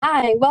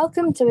Hi,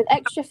 welcome to With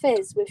Extra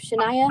Fizz with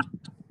Shania,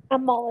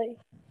 and Molly.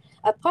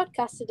 a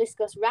podcast to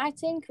discuss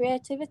writing,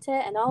 creativity,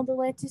 and all the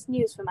latest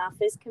news from our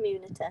Fizz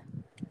community.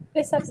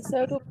 This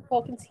episode, we'll be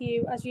talking to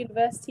you as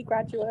university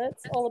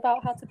graduates all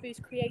about how to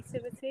boost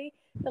creativity,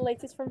 the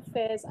latest from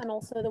Fizz, and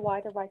also the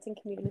wider writing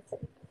community.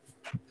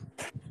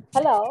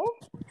 Hello.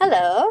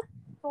 Hello,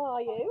 How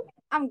are you?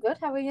 I'm good.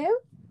 How are you?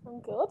 I'm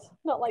good.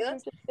 Not like Good.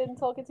 we've just been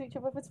talking to each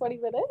other for 20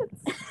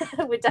 minutes.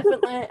 We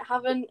definitely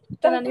haven't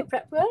done any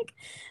prep work.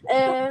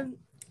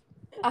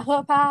 I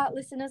hope our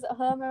listeners at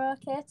home are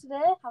okay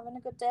today, having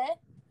a good day.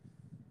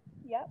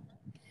 Yep.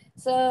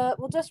 So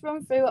we'll just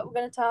run through what we're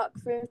going to talk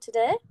through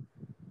today.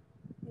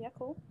 Yeah,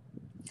 cool.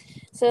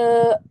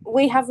 So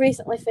we have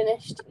recently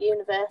finished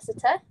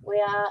university. We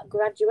are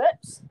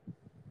graduates.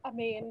 I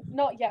mean,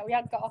 not yet. We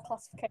haven't got our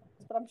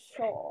classifications, but I'm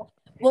sure.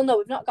 Well, no,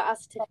 we've not got our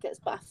certificates,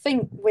 but I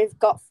think we've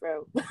got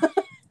through.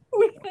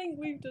 We think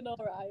we've done all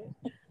right.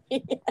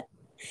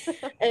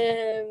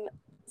 Yeah.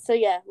 So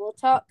yeah, we'll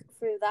talk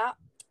through that,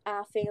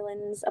 our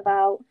feelings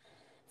about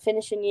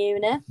finishing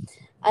uni.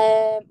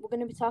 We're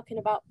going to be talking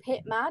about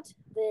Pit Mad,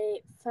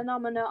 the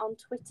phenomena on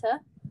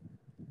Twitter.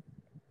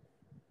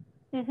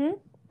 So,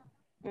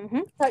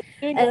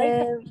 doing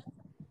great.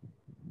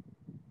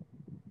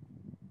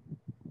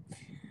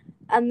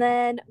 And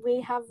then we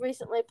have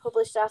recently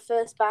published our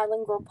first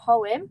bilingual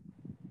poem.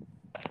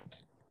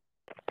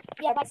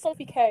 Yeah, by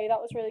Sophie Kay. That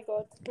was really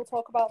good. We'll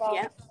talk about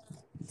that.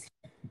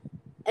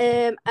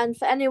 Yeah. And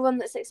for anyone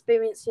that's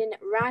experiencing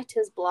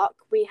writer's block,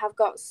 we have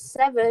got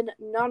 7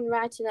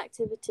 non-writing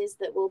activities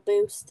that will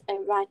boost a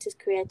writer's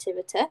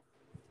creativity.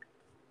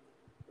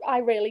 I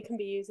really can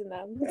be using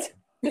them.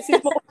 This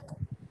is more.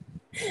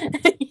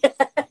 Yeah.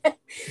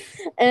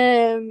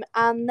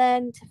 And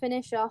then to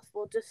finish off,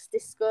 we'll just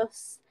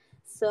discuss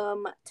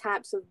some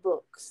types of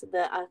books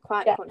that are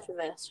quite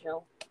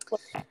controversial.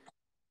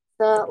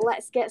 So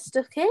let's get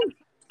stuck in.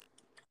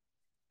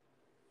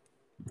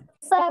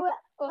 So,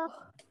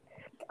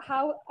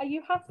 how are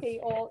you happy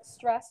or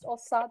stressed or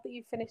sad that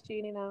you've finished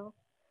uni now?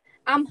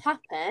 I'm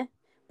happy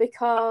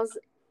because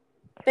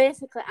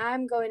basically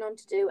I'm going on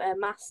to do a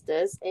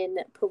master's in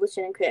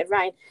publishing and creative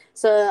writing.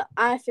 So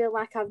I feel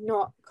like I've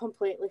not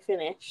completely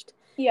finished.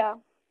 Yeah.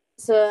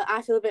 So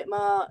I feel a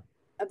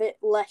bit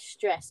less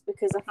stressed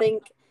because I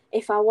think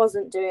if I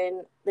wasn't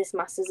doing this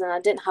master's and I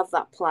didn't have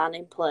that plan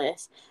in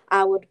place,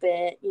 I would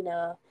be,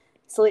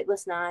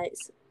 sleepless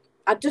nights.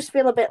 I'd just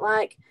feel a bit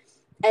like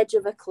edge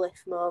of a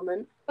cliff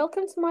moment.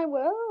 Welcome to my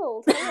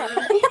world.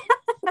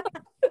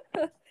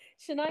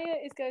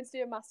 Shania is going to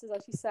do a master's,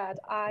 as she said.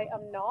 I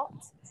am not.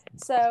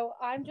 So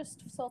I'm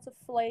just sort of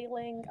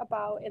flailing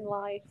about in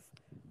life,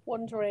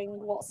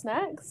 wondering what's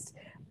next.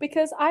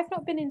 Because I've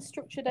not been in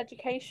structured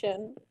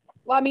education.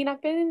 Well, I mean,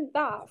 I've been in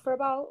that for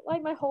about,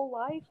 my whole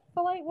life.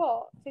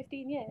 For,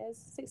 15 years,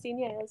 16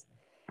 years.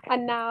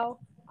 And now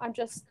I'm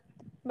just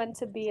meant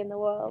to be in the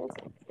world.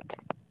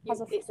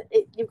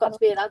 You've got to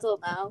be an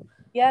adult now.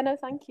 Yeah, no,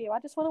 thank you. I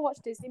just want to watch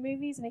Disney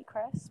movies and eat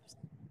crisps.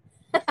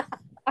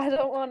 I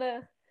don't want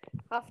to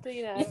have to,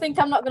 You think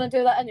I'm not going to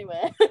do that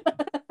anyway?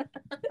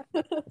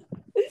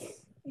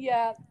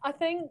 Yeah, I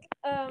think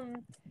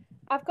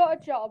I've got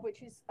a job,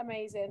 which is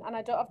amazing, and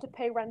I don't have to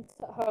pay rent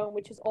at home,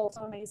 which is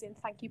also amazing.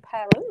 Thank you,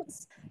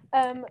 parents.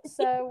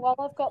 So while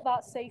I've got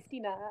that safety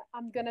net,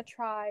 I'm going to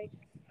try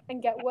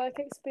and get work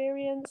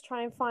experience,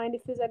 try and find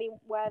if there's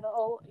anywhere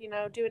that'll,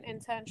 do an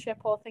internship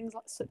or things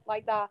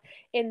like that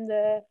in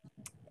the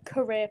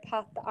career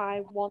path that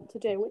I want to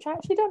do, which I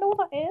actually don't know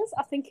what that is.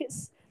 I think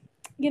it's,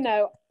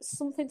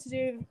 something to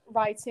do with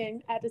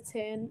writing,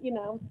 editing,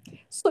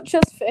 such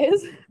as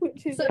Fizz,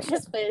 which is such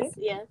as Fizz,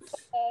 yeah.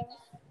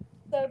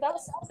 So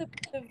that's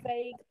the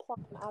vague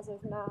plan as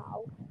of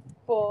now,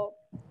 but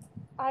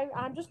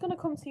I'm just going to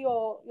come to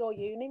your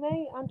uni,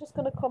 mate. I'm just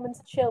going to come and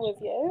chill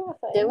with you,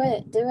 I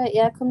think. Do it,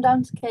 yeah, come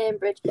down to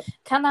Cambridge.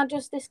 Can I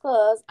just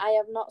disclose, I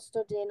am not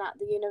studying at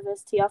the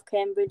University of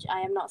Cambridge.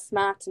 I am not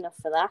smart enough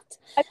for that.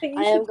 I think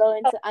I am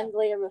going to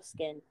Anglia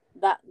Ruskin.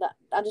 That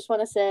I just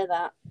want to say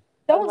that.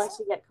 Unless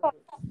you get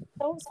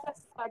don't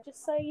specify,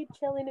 just say you're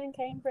chilling in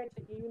Cambridge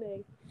at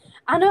uni.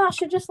 I know, I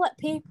should just let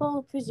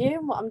people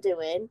presume what I'm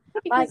doing.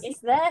 Like, it's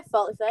their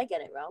fault if they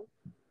get it wrong.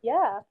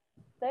 Yeah.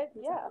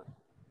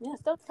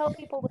 Just don't tell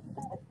people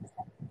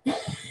that.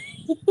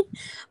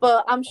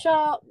 But I'm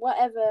sure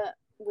whatever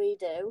we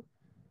do,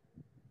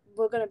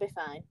 we're going to be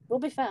fine. We'll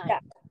be fine. Yeah,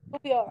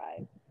 we'll be all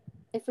right.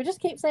 If we just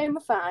keep saying we're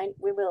fine,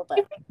 we will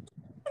be.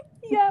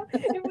 Yeah,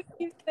 if we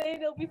keep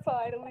saying it'll be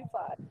fine.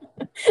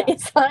 Yeah.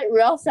 It's like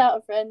Ross out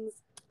of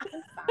Friends.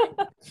 I'm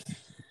fine.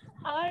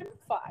 I'm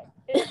fine.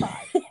 It's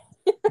fine.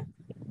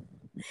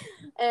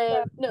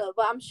 No,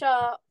 but I'm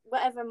sure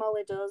whatever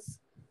Molly does,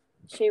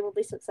 she will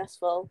be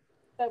successful.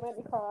 Don't make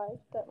me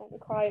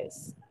cry.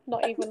 It's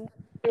not even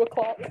 2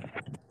 o'clock.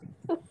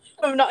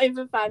 I'm not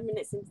even 5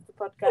 minutes into the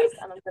podcast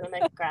and I'm going to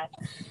make her cry.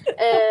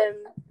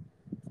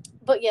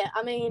 But yeah,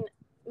 I mean,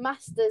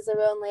 masters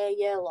are only a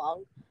year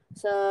long.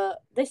 So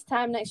this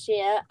time next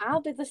year,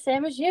 I'll be the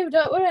same as you.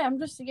 Don't worry, I'm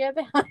just a year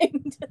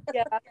behind.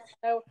 Yeah,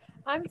 so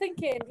I'm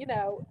thinking,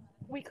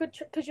 we could,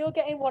 because you're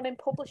getting one in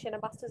publishing, a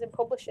master's in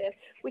publishing,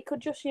 we could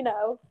just,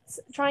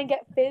 try and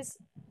get Fizz,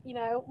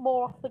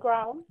 more off the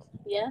ground.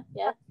 Yeah.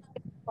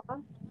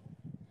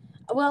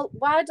 Well,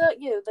 why don't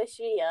you this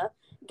year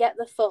get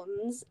the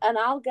funds and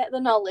I'll get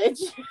the knowledge?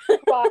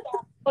 Right,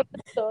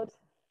 understood.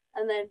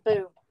 And then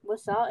boom, we're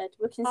sorted.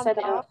 We can set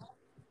it up.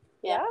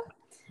 Yeah.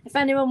 If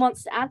anyone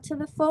wants to add to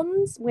the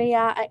funds, we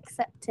are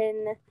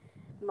accepting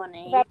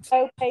money.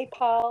 Venmo,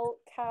 PayPal,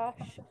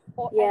 cash,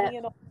 or any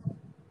and all.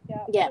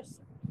 Yeah.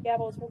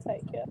 Those will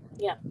take it.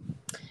 Yeah.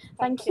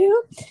 Thank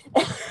you.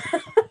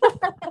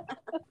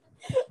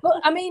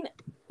 But I mean,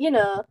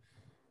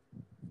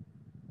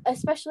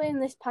 especially in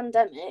this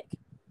pandemic,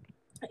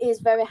 it is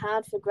very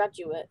hard for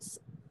graduates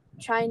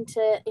trying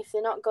to, if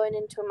they're not going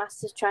into a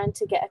master's, trying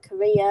to get a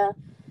career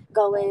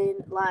going.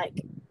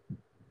 Like,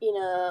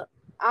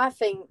 I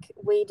think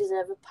we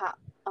deserve a pat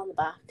on the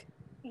back.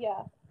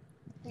 Yeah.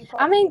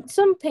 I mean,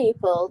 some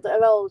people that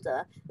are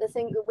older, they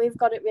think that we've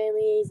got it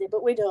really easy,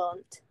 but we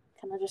don't.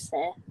 Can I just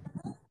say?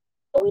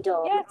 We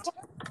don't. Yeah,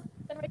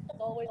 generation's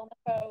always on the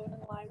phone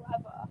and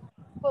whatever.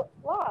 But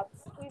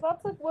lads, we've had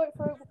to work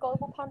through a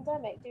global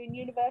pandemic, doing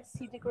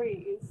university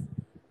degrees,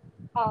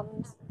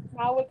 and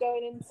now we're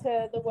going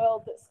into the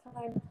world that's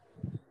kind of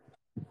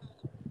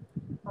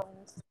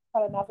trying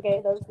to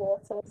navigate those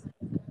waters.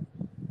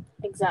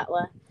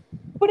 Exactly.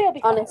 But it'll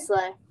be fine.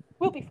 Honestly.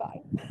 We'll be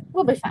fine.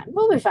 We'll be fine.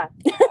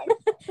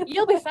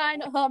 You'll be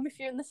fine at home if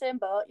you're in the same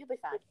boat. You'll be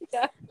fine.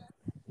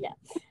 Yeah.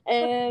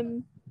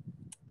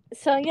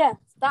 So yeah,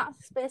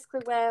 that's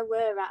basically where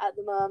we're at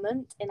the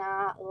moment in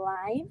our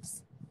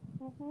lives.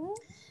 Mm-hmm.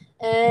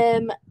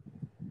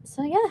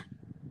 So yeah.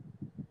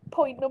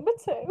 Point number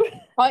 2.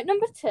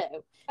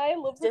 I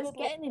love just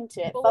getting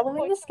into it,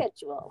 following the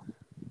schedule.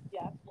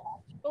 Yeah.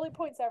 Bullet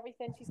points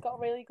everything. She's got a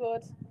really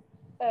good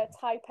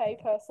type A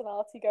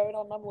personality going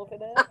on. I'm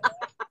loving it.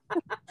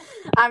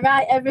 I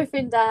write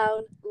everything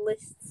down,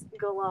 lists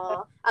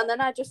galore, and then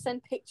I just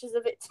send pictures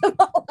of it to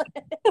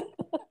Molly.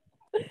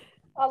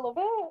 I love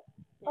it.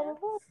 Yeah. I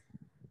love it.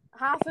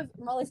 Half of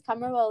Molly's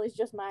camera roll is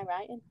just my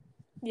writing.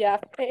 Yeah,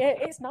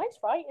 it's nice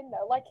writing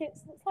though. Like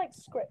it's like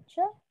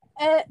scripture.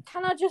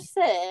 Can I just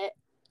say,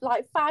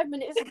 5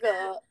 minutes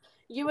ago,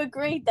 you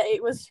agreed that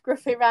it was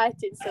scruffy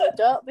writing, so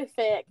don't be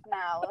fake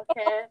now,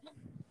 okay?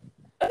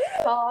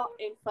 Caught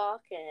in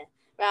 4K.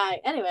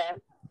 Right. Anyway,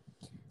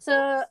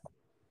 so.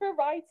 Her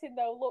writing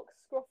though looks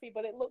scruffy,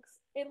 but it looks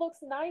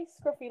nice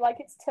scruffy, like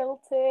it's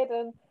tilted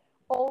and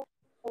all.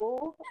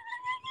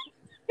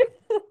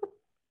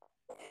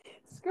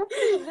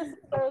 Scruffy doesn't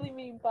necessarily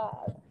mean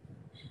bad.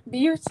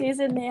 Beauty is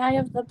in the eye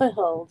of the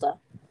beholder.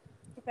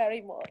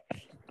 Very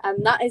much.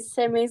 And that is the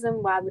same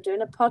reason why we're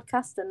doing a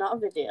podcast and not a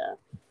video.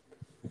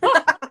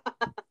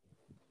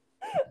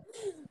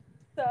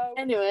 So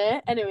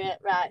anyway,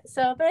 right.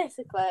 So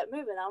basically,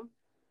 moving on.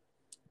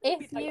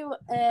 If you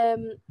are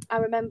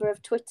a member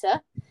of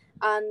Twitter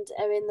and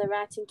are in the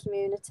writing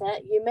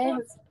community, you may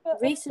have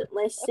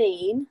recently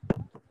seen.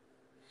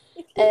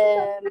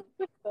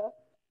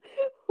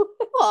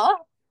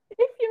 What?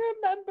 If you're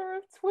a member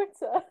of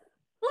Twitter.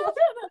 I don't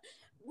know.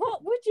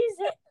 What would you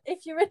say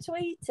if you're a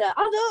tweeter?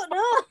 I don't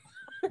know.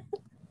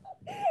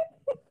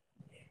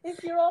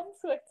 If you're on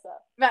Twitter.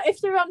 Right,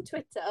 if you're on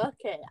Twitter,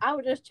 okay. I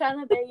was just trying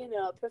to be,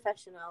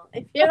 professional.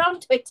 If you're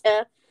on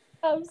Twitter,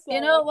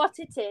 you know what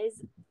it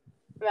is.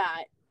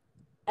 Right.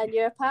 And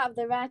you're a part of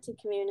the writing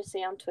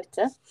community on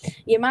Twitter.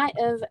 You might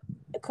have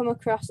come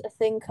across a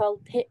thing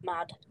called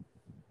PitMad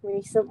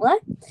recently.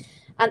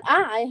 And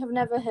I have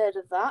never heard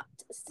of that,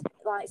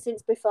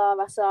 since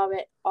before I saw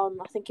it on,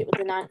 I think it was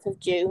the 9th of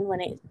June when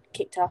it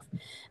kicked off.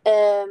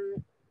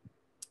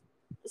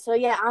 So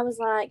yeah, I was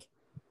like,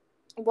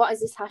 what is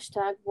this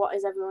hashtag? What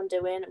is everyone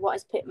doing? What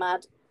is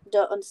PitMad?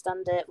 Don't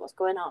understand it. What's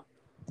going on?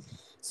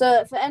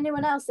 So for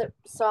anyone else that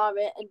saw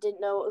it and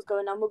didn't know what was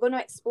going on, we're going to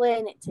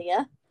explain it to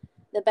you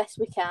the best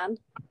we can.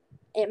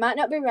 It might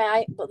not be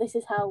right, but this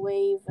is how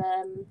we've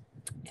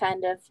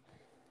kind of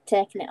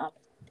taken it on.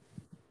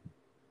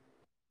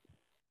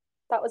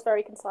 That was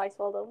very concise.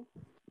 Well done.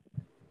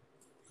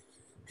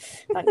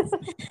 Thanks.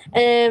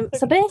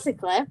 So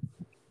basically,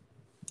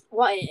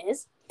 what it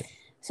is,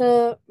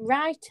 so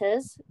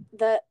writers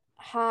that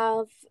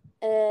have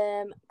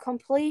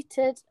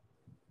completed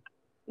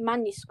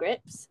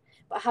manuscripts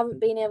but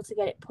haven't been able to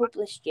get it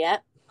published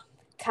yet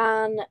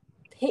can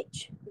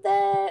pitch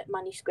their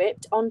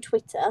manuscript on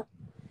Twitter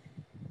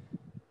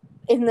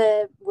in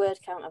the word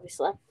count,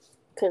 obviously,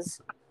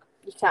 because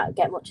you can't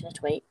get much in a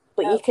tweet,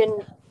 but you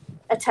can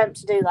attempt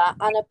to do that,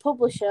 and a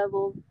publisher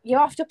will, you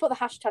have to put the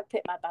hashtag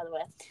PitMad, by the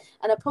way,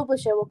 and a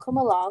publisher will come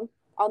along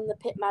on the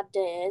PitMad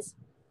days,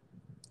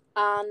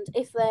 and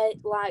if they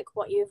like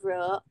what you've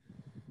wrote,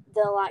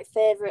 they'll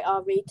favourite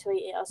or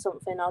retweet it or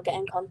something or get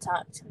in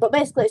contact. But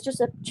basically it's just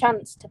a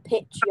chance to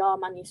pitch your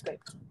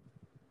manuscript.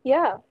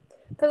 Yeah,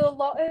 because a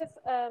lot of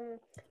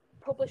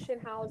publishing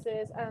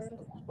houses and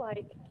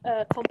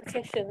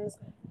competitions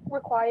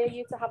require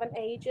you to have an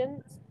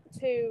agent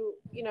to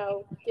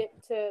get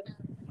to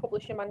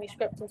publish your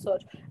manuscript and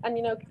such. And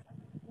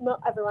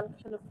not everyone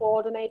can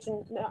afford an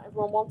agent. Not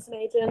everyone wants an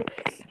agent.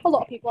 A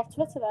lot of people have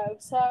Twitter though,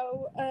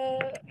 so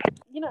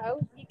you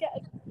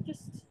get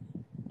just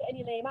getting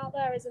your name out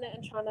there, isn't it?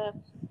 And trying to,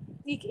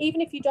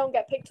 even if you don't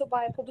get picked up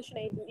by a publishing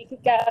agent, you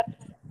could get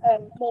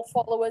more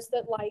followers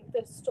that like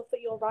the stuff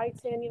that you're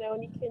writing,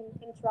 and you can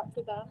interact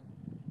with them.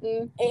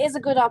 It is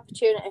a good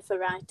opportunity for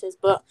writers,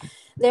 but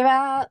there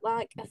are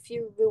like a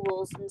few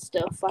rules and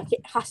stuff. Like,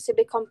 it has to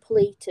be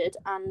completed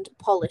and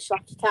polished.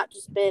 Like, you can't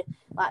just be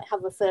like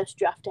have a first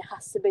draft. It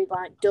has to be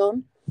like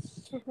done,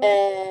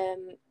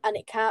 and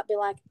it can't be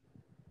like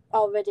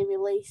already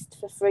released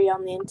for free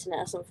on the internet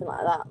or something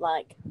like that.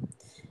 Like,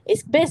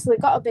 it's basically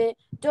got to be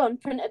done,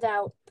 printed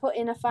out, put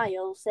in a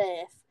file,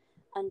 safe,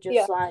 and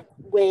just like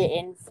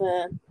waiting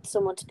for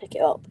someone to pick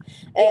it up.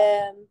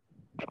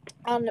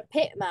 And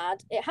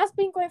Pitmad, it has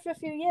been going for a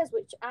few years,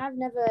 which I've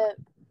never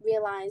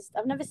realised.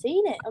 I've never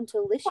seen it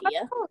until this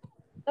year.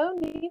 Oh,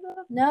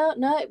 neither.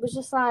 No, it was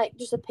just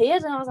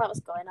appeared, and I was like,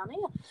 what's going on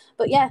here?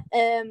 But yeah,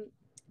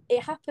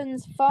 it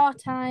happens 4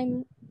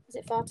 times. Is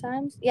it 4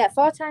 times? Yeah,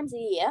 4 times a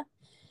year.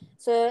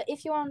 So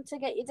if you want to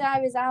get your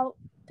diaries out,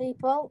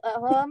 people at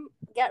home,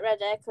 get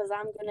ready, because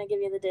I'm going to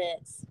give you the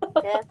dates.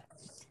 Okay?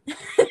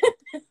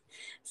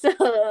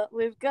 So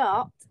we've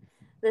got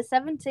the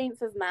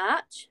 17th of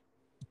March.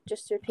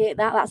 Just to repeat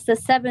that, that's the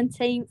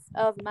 17th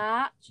of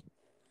March.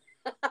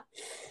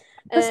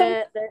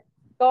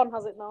 Gone,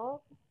 has it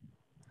not?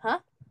 Huh?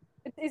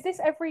 Is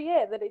this every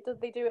year that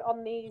they do it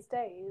on these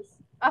days?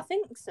 I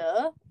think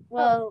so.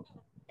 Well,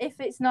 if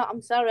it's not,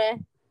 I'm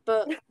sorry,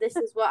 but this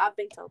is what I've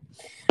been told.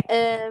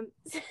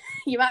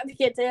 You might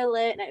be a day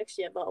late next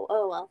year, but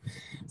oh well.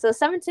 So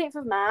 17th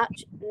of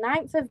March,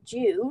 9th of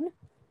June,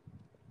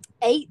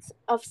 8th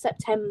of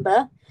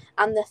September,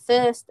 and the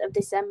 1st of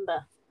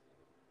December.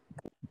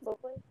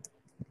 Lovely.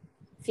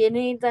 If you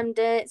need them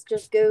dates,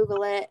 just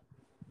Google it.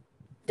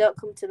 Don't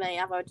come to me.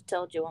 I've already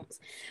told you once.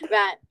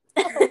 Right.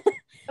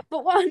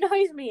 But what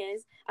annoys me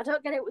is I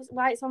don't get it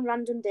why it's on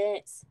random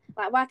dates.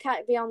 Like, why can't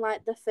it be on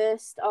like the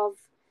 1st of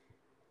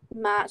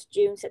March,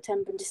 June,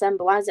 September, and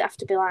December? Why does it have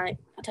to be like?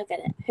 I don't get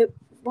it.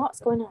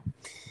 What's going on?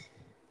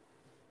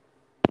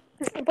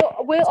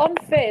 But we're on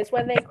Fizz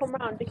when they come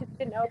round, because we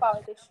didn't know about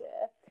it this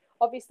year.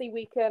 Obviously,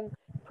 we can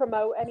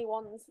promote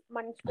anyone's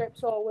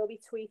manuscripts, or we'll be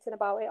tweeting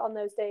about it on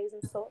those days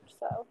and such.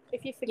 So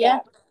if you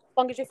forget, as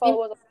long as you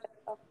follow us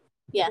on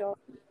Twitter,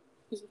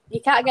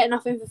 you can't get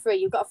nothing for free.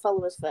 You've got to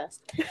follow us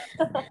first.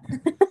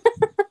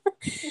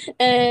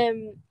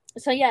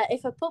 So yeah,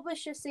 if a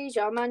publisher sees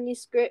your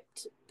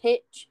manuscript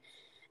pitch,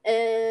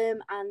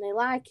 and they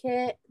like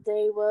it,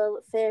 they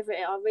will favourite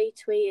it or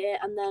retweet it,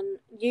 and then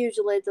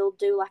usually they'll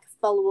do like a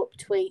follow-up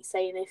tweet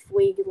saying, if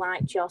we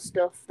liked your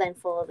stuff, then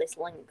follow this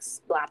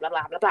links, blah blah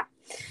blah blah blah.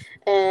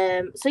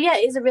 So yeah,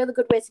 it is a really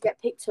good way to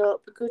get picked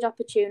up, a good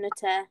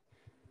opportunity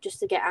just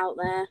to get out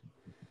there,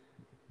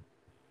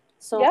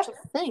 sort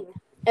of thing.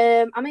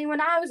 I mean,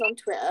 when I was on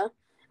Twitter,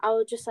 I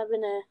was just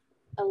having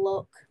a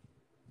look,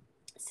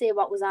 see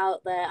what was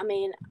out there. I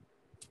mean,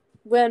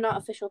 we're not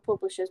official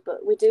publishers,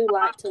 but we do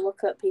like to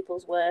look at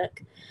people's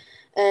work.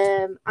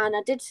 And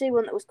I did see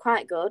one that was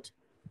quite good.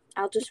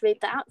 I'll just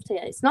read that out to you.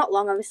 It's not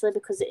long, obviously,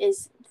 because it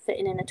is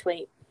fitting in a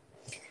tweet.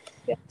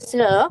 Yeah.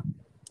 So,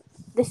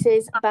 this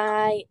is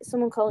by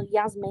someone called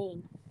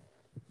Yasmin.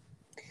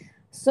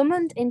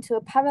 Summoned into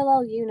a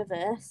parallel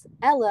universe,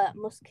 Ella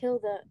must kill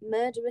the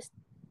murderous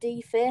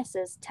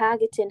defacers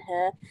targeting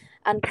her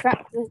and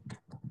crack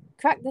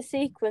the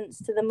sequence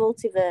to the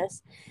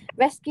multiverse.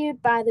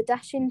 Rescued by the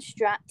dashing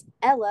Strat,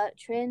 Ella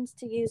trains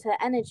to use her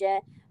energy,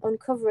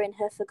 uncovering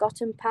her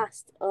forgotten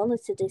past, only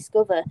to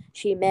discover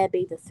she may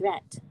be the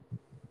threat.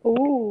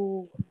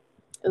 Ooh.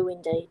 Oh,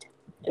 indeed.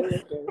 Oh,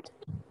 indeed.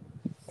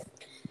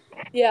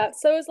 Yeah,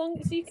 so as long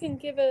as you can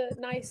give a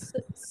nice,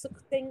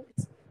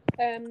 succinct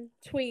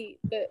tweet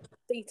that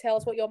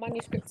details what your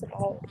manuscript's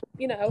about,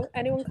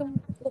 anyone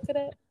can look at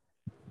it.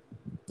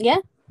 Yeah.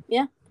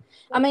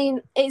 I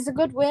mean, it's a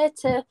good way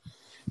to,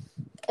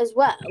 as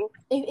well,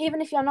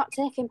 even if you're not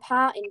taking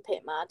part in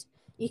Pitmad,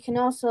 you can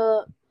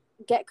also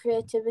get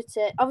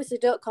creativity. Obviously,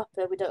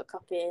 we don't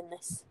copy in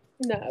this.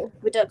 No.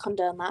 We don't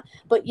condone that.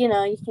 But, you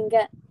can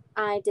get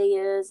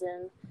ideas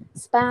and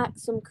spark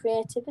some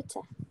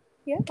creativity.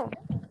 Yeah.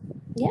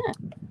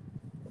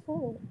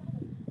 Cool.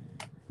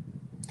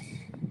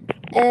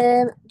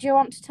 Do you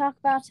want to talk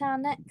about our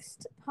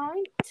next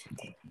point?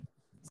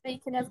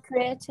 Speaking of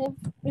creative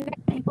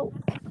people.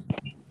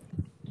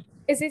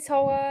 Is it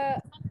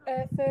our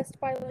first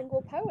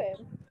bilingual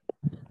poem?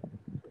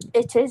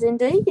 It is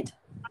indeed.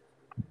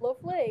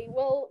 Lovely.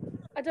 Well,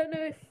 I don't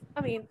know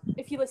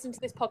if you listen to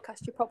this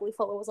podcast, you probably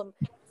follow us on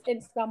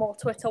Instagram or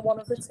Twitter, one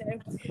of the two.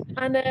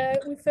 And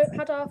we've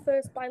had our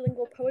first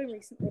bilingual poem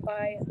recently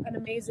by an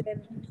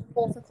amazing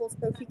author called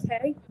Sophie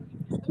Kay,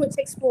 which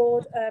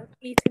explored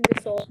eating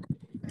disorder.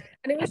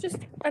 And it was just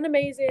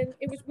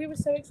we were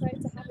so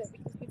excited to have it,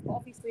 because we've got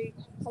obviously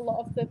a lot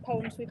of the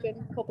poems we've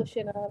been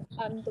publishing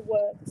and the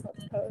work, it's not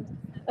just poems,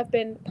 have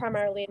been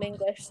primarily in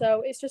English.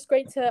 So it's just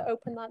great to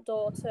open that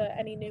door to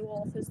any new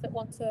authors that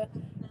want to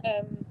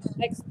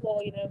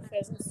explore,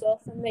 fizz and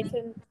stuff, and they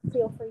can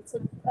feel free to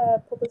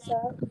publish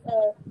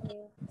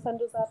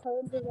send us their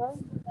poems as well.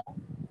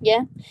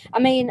 Yeah, I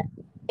mean,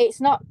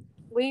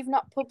 we've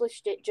not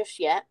published it just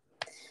yet,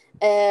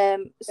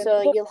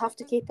 so you'll have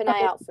to keep an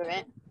eye out for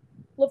it.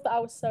 Love that I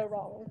was so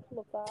wrong.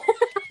 Love that.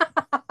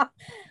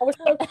 I was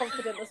so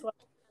confident as well.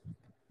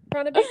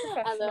 Trying to be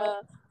professional.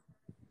 I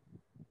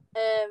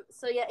know.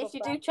 So yeah, if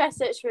you do try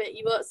search for it,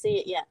 you won't see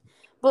it yet.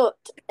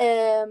 But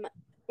it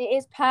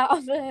is part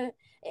of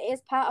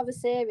a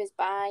series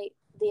by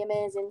the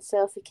amazing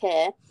Sophie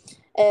Kay,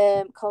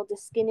 called The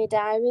Skinny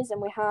Diaries,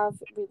 and we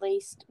have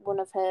released one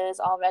of hers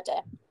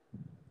already.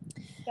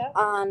 Yeah.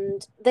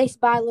 And this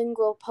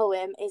bilingual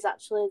poem is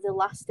actually the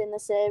last in the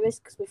series,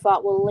 because we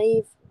thought we'll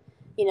leave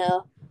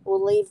the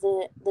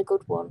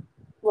good one.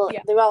 Well,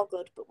 yeah. They're all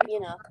good, but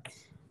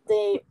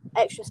the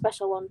extra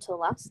special one till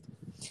last.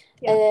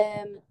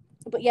 Yeah.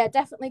 But yeah,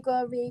 definitely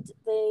go read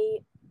the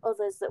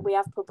others that we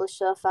have published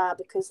so far,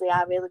 because they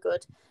are really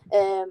good.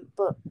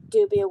 But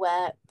do be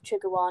aware,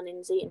 trigger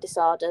warnings, eating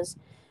disorders.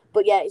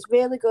 But yeah, it's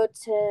really good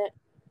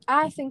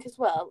I think as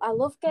well, I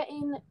love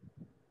getting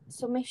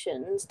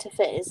submissions to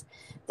Fizz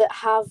that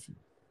have,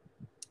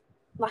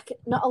 like,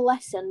 not a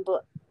lesson,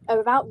 but are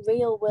about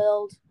real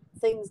world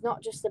things,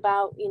 not just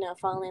about,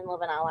 falling in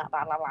love and all that,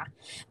 blah, blah, blah.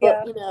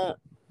 But,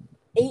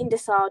 eating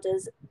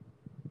disorders,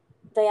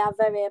 they are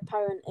very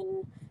apparent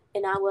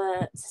in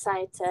our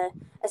society,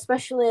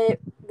 especially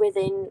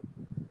within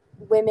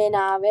women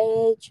our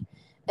age,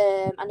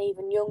 and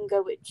even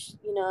younger, which,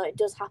 it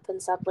does happen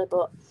sadly.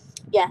 But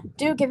yeah,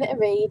 do give it a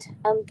read,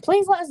 and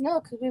please let us know,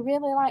 because we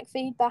really like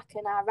feedback,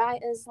 and our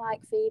writers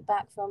like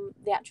feedback from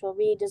the actual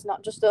readers,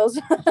 not just us.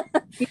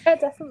 Yeah,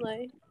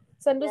 definitely.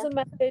 Send us a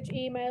message,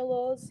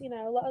 email us,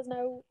 let us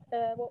know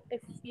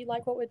if you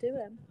like what we're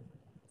doing.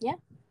 Yeah.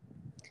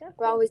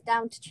 We're always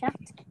down to chat.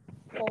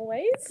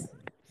 Always.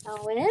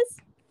 So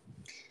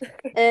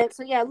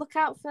yeah, look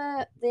out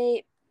for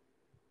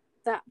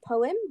that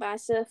poem by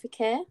Sophie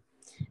Kay.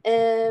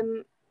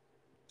 I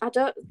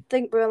don't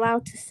think we're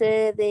allowed to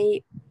say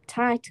the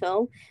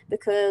title,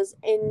 because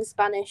in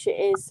Spanish it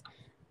is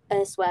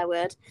a swear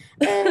word.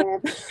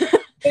 We're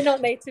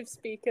not native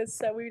speakers,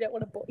 so we don't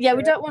want to butcher it.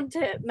 We don't want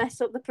to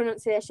mess up the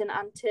pronunciation,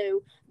 and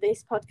two,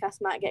 this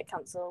podcast might get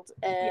cancelled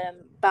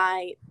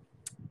by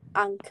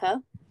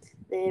Anchor,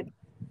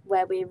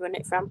 where we run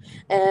it from,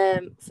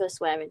 for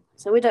swearing.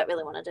 So we don't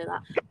really want to do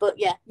that. But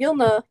yeah, you'll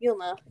know.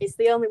 It's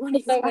the only one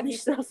in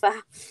Spanish so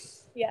far.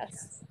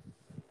 Yes.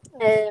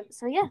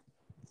 So yeah.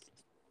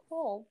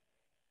 Cool.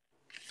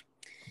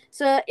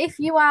 So if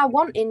you are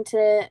wanting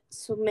to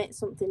submit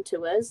something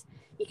to us,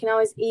 you can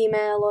always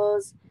email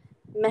us,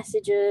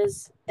 message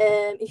us.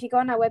 If you go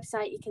on our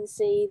website, you can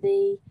see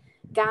the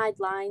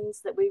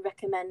guidelines that we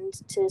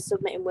recommend to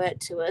submitting work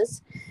to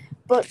us.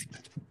 But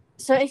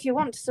so if you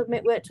want to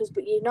submit work to us,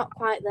 but you're not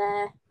quite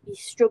there, you're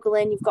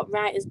struggling, you've got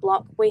writer's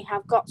block, we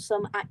have got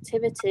some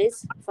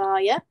activities for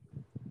you.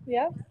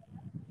 Yeah.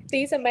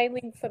 These are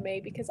mainly for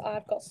me, because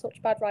I've got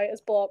such bad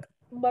writer's block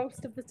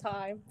most of the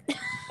time.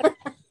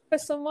 For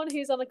someone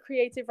who's on a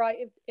creative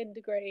writing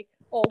degree,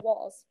 or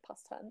was,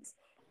 past tense,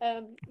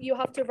 you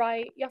have to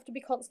write, you have to be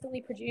constantly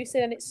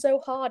producing, and it's so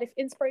hard. If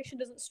inspiration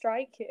doesn't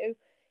strike you,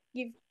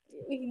 you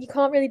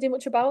can't really do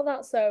much about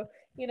that. So,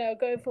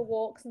 going for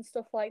walks and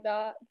stuff like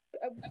that.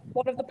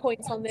 One of the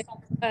points on this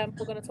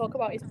we're going to talk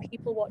about is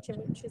people watching,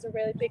 which is a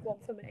really big one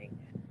for me.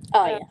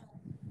 Oh,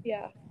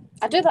 yeah.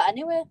 I do that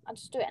anyway. I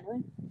just do it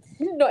anyway.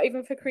 Not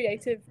even for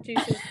creative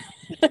juices.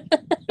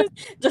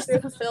 Just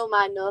to fulfill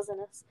my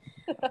nosiness.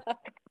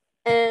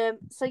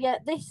 So yeah,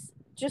 this,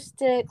 just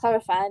to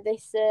clarify,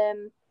 these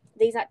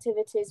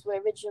activities were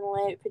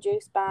originally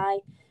produced by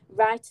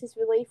Writers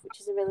Relief, which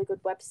is a really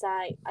good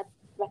website. I'd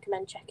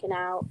recommend checking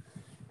out.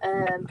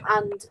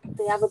 And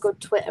they have a good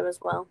Twitter as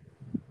well.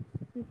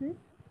 Mm-hmm.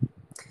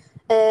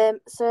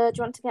 So do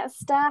you want to get us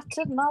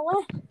started,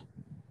 Molly?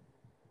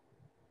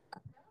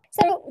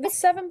 So there's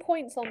 7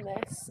 points on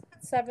this,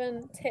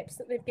 7 tips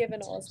that they've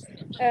given us,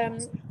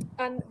 and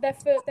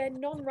they're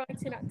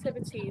non-writing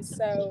activities,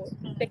 so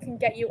they can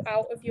get you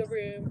out of your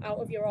room, out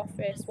of your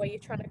office, where you're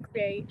trying to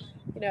create,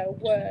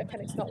 work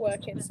and it's not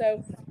working.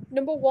 So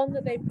number 1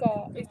 that they've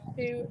got is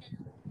to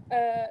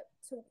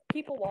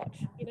people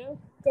watch.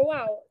 Go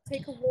out,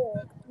 take a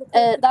walk.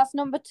 That's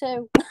number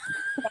 2.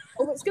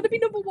 Oh, it's going to be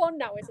number 1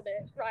 now, isn't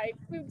it? Right,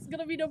 it's going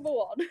to be number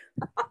 1.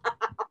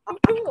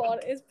 Number 1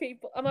 is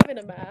people. I'm having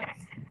a mare.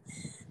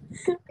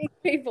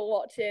 People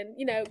watching,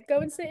 go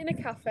and sit in a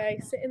cafe,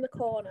 sit in the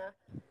corner,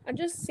 and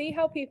just see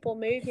how people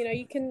move.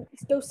 You can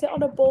go sit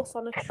on a bus,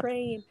 on a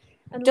train,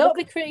 and don't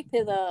be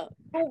creepy though.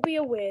 Don't be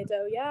a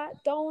weirdo, yeah.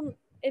 Don't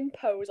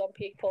impose on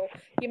people.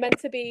 You're meant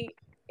to be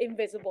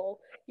invisible.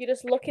 You're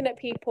just looking at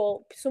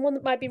people. Someone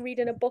that might be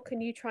reading a book,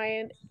 and you try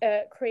and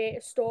create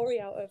a story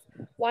out of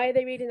why are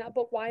they reading that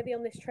book? Why are they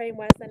on this train?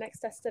 Where's their next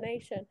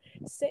destination?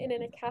 Sitting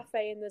in a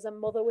cafe and there's a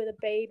mother with a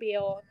baby,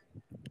 or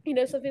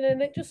something,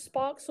 and it just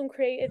sparks some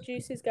creative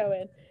juices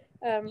going.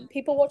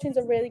 People watching is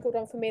a really good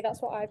one for me.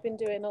 That's what I've been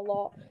doing a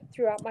lot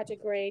throughout my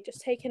degree,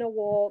 just taking a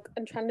walk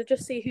and trying to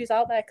just see who's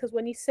out there. Because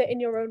when you sit in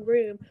your own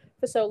room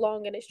for so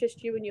long and it's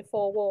just you and your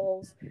four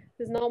walls,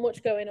 there's not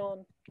much going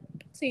on.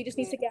 So you just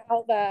need to get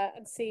out there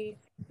and see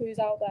who's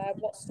out there,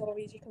 what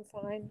stories you can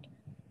find.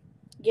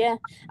 Yeah,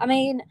 I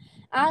mean,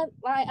 I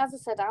like, as I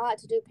said, I like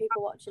to do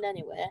people watching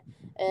anyway.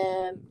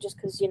 Just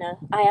because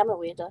I am a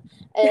weirdo.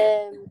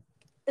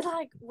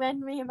 Like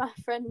when me and my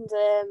friend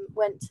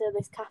went to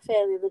this cafe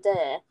the other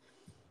day,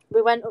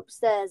 we went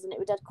upstairs and it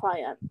was dead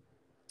quiet.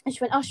 And she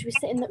went, "Oh, should we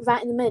sit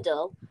right in the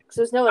middle?" Because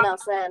there was no one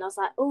else there. And I was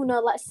like, "Oh no,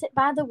 let's sit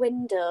by the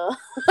window."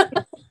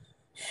 And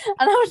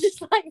I was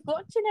just like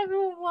watching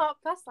everyone walk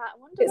past. Like, I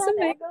wonder It's where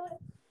they're amazing. going.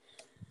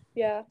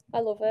 Yeah, I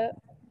love it.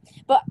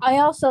 But I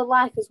also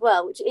like as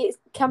well, which it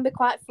can be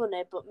quite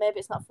funny, but maybe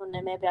it's not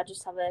funny. Maybe I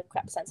just have a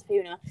crap sense of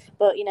humour.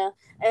 But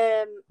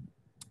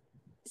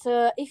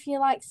so if you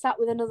like sat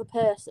with another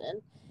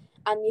person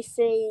and you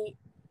see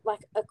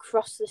like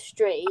across the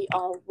street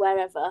or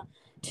wherever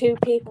two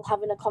people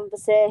having a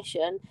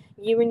conversation,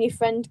 you and your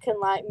friend can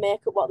like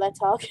make up what they're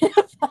talking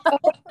about.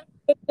 Oh,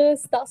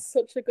 goodness, that's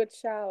such a good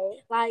shout.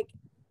 Like,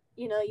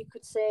 you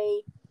could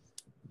see,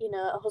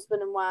 a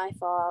husband and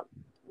wife or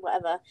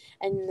whatever,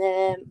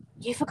 and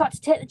you forgot to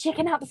take the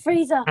chicken out the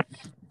freezer.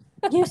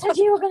 You said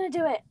you were going to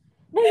do it.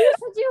 No, you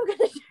said you were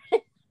going to do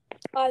it.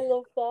 I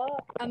love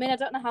that. I mean, I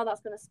don't know how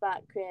that's going to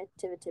spark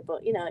creativity,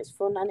 but it's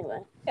fun anyway.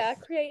 Yeah,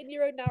 creating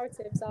your own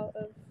narratives out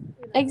of.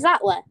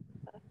 Exactly.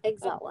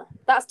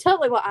 That's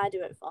totally what I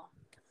do it for.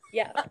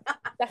 Yeah,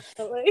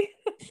 definitely.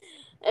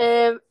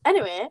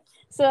 Anyway,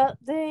 so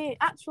the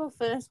actual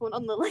first one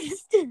on the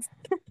list.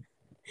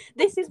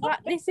 This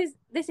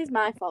is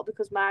my fault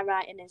because my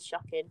writing is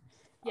shocking.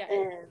 Yeah.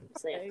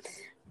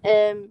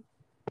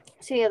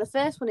 So the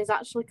first one is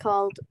actually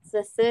called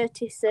the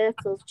 30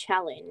 Circles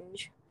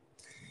Challenge.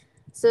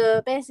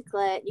 So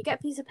basically, you get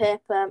a piece of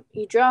paper,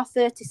 you draw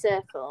 30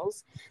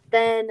 circles,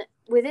 then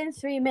within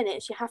 3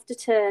 minutes, you have to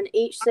turn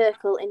each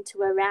circle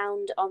into a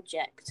round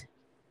object.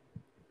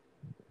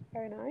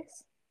 Very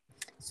nice.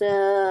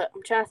 So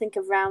I'm trying to think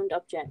of round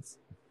objects.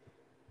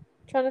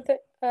 Trying to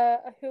think,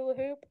 a hula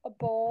hoop, a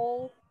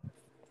ball,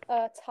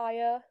 a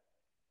tire.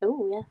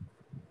 Oh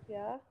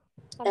yeah.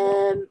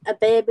 A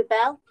baby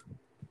bell.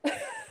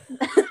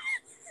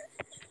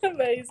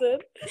 Amazing.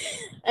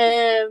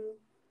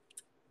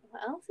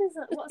 What else is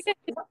it? What's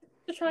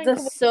to try the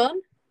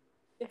sun?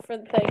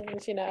 Different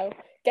things,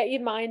 get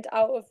your mind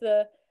out of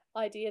the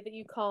idea that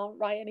you can't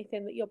write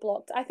anything, that you're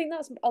blocked. I think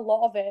that's a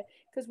lot of it,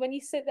 because when you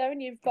sit there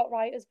and you've got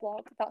writer's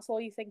block, that's all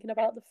you're thinking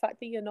about, the fact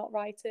that you're not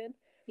writing.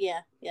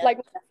 Yeah, like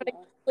when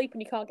you sleep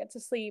and you can't get to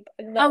sleep.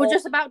 And I was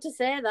just about to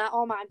say that.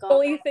 Oh my god!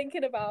 All you're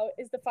thinking about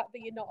is the fact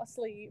that you're not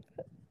asleep.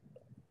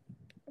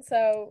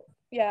 So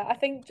yeah, I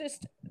think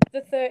just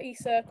the 30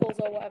 circles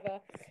or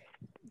whatever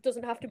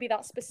doesn't have to be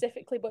that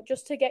specifically, but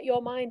just to get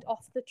your mind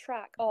off the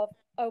track of,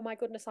 oh my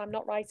goodness, I'm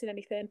not writing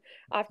anything,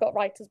 I've got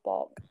writer's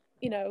block,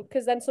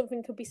 because then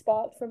something could be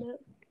sparked from it.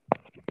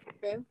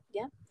 True.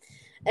 Yeah.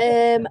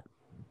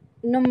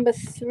 Number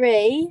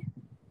three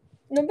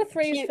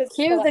is physical.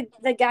 Cue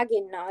the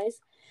gagging noise.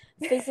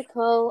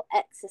 Physical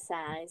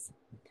exercise.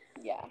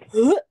 Yeah.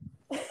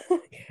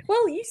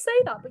 Well, you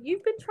say that, but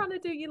you've been trying to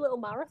do your little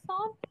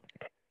marathon.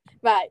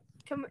 Right.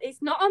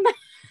 It's not a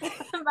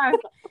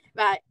marathon.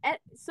 Right.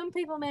 Some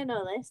people may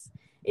know this.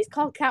 It's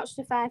called Couch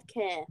to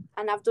 5K,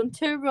 and I've done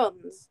 2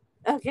 runs.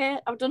 Okay,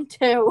 I've done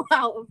 2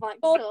 out of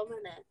so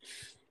many.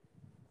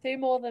 2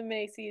 more than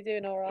me, so you're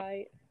doing all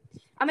right.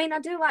 I mean, I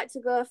do like to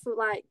go for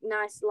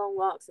nice long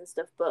walks and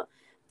stuff, but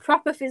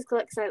proper physical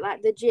exercise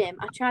like the gym,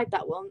 I tried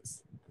that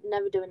once.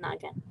 Never doing that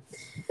again.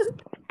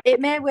 It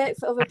may work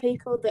for other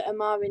people that are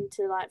more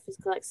into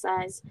physical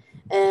exercise.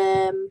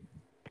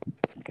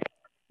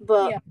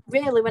 But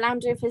really, when I'm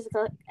doing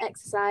physical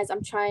exercise,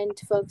 I'm trying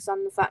to focus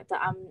on the fact that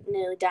I'm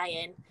nearly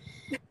dying.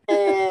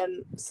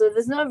 So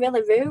there's no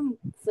really room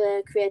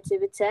for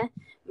creativity.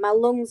 My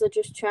lungs are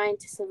just trying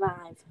to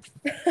survive.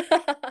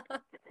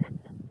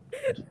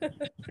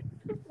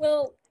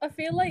 Well, I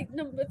feel like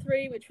number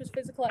 3, which was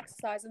physical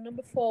exercise, and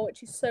number 4,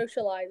 which is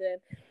socialising,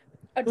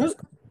 are just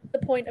the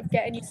point of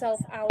getting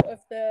yourself out of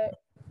the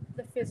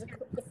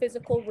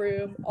physical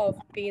room of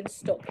being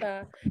stuck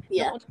there.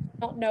 Yeah.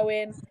 Not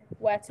knowing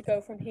where to go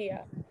from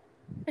here,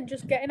 and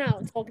just getting out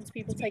and talking to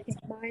people, taking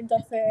your mind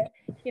off it,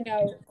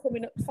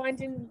 coming up,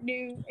 finding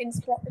new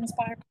inspiring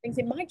things.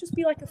 It might just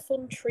be like a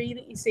fun tree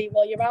that you see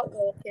while you're out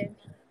walking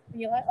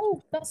and you're like,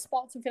 oh, that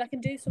spotted something, I can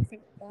do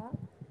something with that.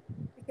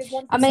 Because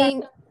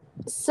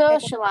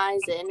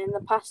socialising in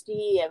the past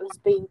year has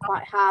been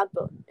quite hard,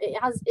 but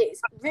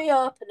it's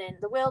reopening.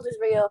 The world is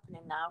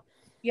reopening now.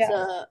 Yeah.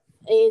 So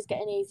it is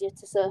getting easier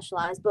to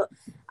socialise. But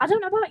I don't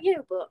know about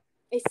you, but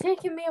it's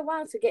taken me a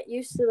while to get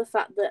used to the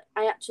fact that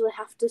I actually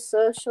have to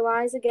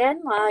socialise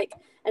again,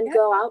 and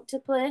go out to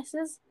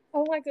places.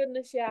 Oh my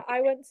goodness, yeah.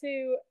 I went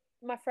to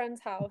my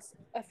friend's house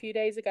a few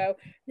days ago.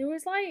 There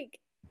was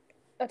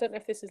I don't know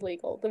if this is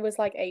legal, there was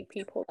 8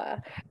 people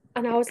there.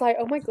 And I was like,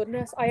 oh my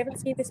goodness, I haven't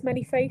seen this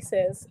many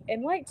faces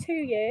in 2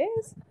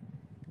 years.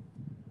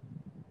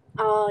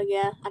 Oh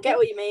yeah, I get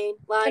what you mean.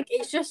 Like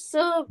it's just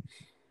so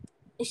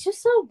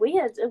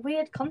weird, a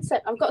weird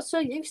concept. I've got so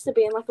used to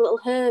being like a little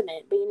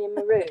hermit, being in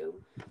my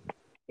room.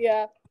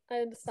 Yeah, I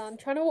understand.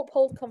 Trying to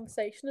uphold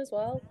conversation as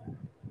well.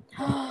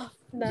 No,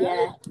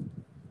 Yeah.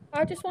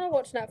 I just want to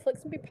watch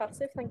Netflix and be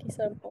passive. Thank you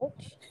so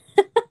much.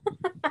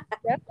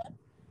 Yeah,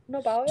 I'm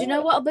about Do you know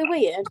it. what'll be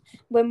weird?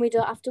 When we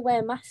don't have to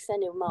wear masks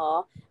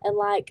anymore, and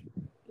like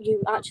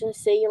you actually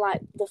see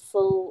like the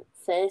full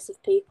face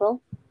of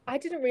people. I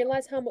didn't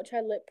realize how much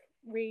I lip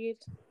read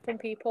from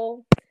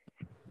people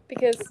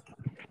because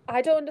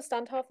I don't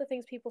understand half the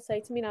things people say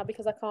to me now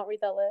because I can't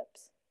read their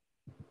lips.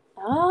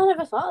 Oh, I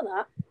never thought of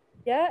that.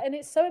 Yeah, and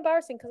it's so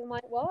embarrassing because I'm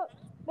like, what?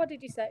 What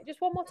did you say?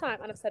 Just one more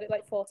time, and I've said it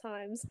like 4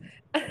 times,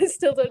 and I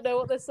still don't know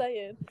what they're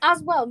saying.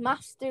 As well,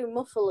 masks do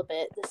muffle a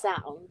bit the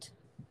sound,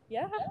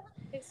 Yeah,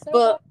 it's so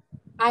hard.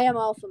 but I am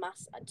all for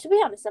masks. To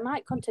be honest, I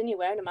might continue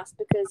wearing a mask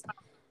because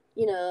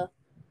you know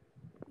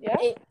Yeah,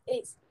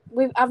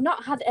 I've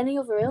not had any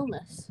other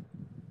illness.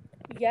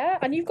 yeah,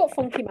 and you've got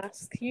funky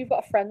masks. You've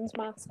got a friend's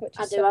mask, which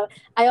I is do. so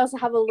I also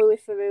have a Louis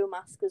Theroux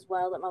mask as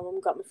well that my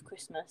mum got me for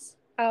Christmas.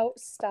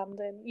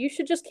 outstanding. You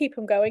should just keep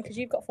them going because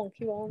you've got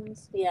funky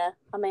ones. Yeah,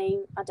 I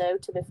mean, I do,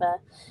 to be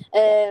fair.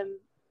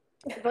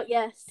 But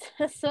yes,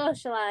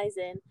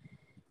 socialising.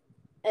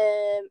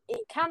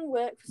 It can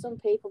work for some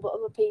people, but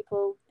other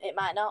people, it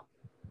might not.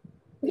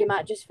 You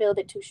might just feel a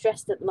bit too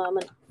stressed at the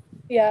moment.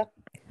 Yeah.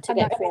 To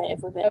get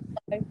creative with it.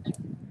 Okay.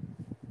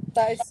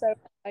 That is so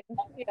fine.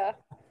 Yeah.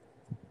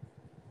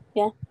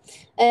 Yeah.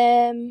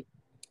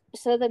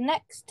 So the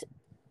next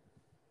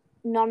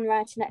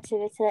non-writing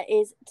activity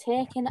is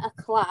taking a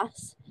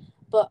class,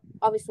 but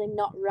obviously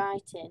not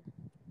writing.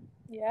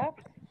 Yeah.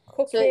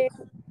 Cooking,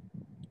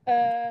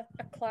 a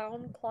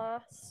clown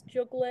class,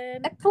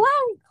 juggling. A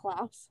clown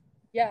class?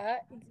 Yeah.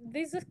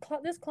 There's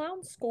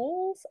clown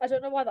schools. I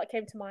don't know why that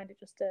came to mind. It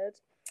just did.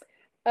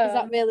 Is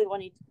that really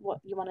what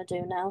you want to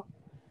do now?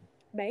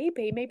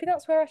 Maybe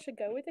that's where I should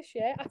go with this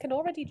year. I can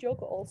already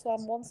juggle, so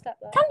I'm one step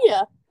there. Can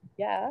you?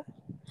 Yeah.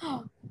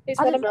 I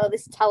didn't know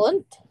this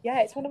talent. Yeah,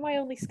 it's one of my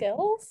only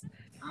skills.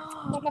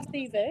 On my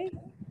CV.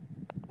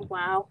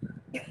 Wow.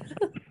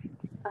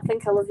 I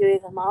think I love you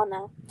even more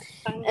now.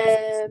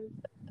 That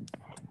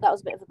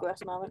was a bit of a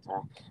gross moment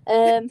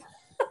there.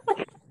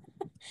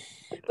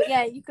 But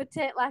yeah, you could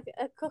take like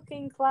a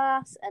cooking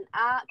class, an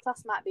art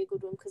class might be a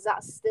good one because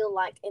that's still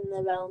like in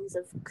the realms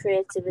of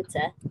creativity.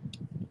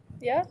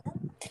 Yeah.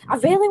 I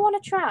really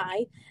want to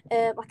try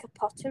like a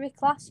pottery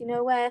class,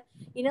 where,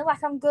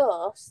 like on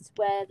Ghost,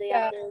 where they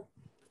have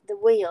the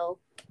wheel.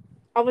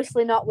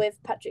 Obviously not with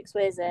Patrick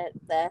Swayze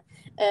there.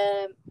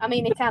 I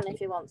mean, he can if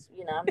he wants.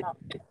 I'm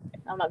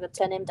not going to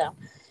turn him down.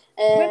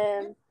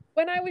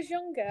 When I was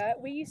younger,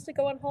 we used to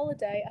go on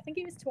holiday. I think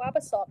it was to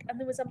Abersock, and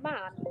there was a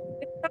man.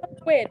 It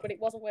sounds weird, but it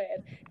wasn't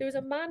weird. There was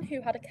a man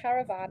who had a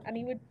caravan, and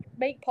he would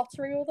make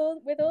pottery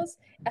with us.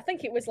 I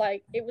think it was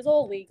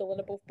all legal and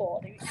above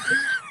board.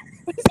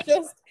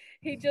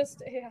 He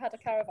had a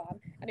caravan,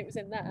 and it was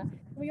in there.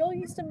 We all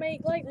used to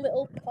make like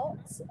little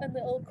pots and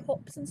little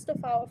cups and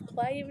stuff out of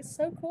clay. It was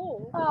so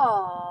cool.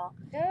 Oh,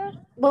 yeah.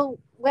 Well,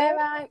 where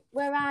I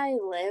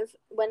live,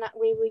 when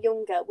we were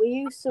younger,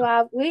 we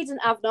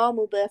didn't have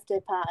normal birthday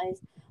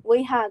parties.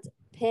 We had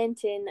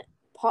painting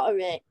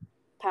pottery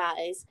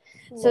parties.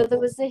 So there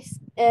was this.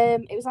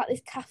 It was like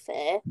this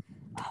cafe.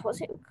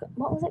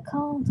 What was it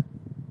called?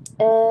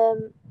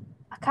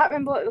 I can't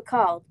remember what it was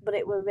called, but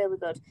it was really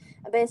good.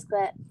 And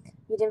basically,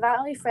 you'd invite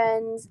all your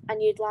friends,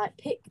 and you'd like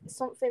pick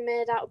something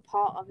made out of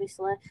pot,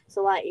 obviously.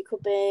 So like it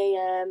could be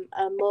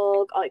a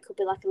mug, or it could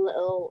be like a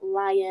little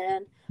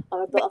lion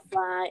or a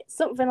butterfly,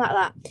 something like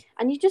that.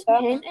 And you just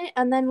paint it,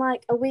 and then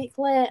like a week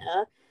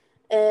later,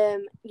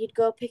 you'd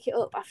go pick it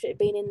up after it had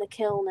been in the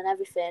kiln and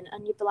everything,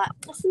 and you'd be like,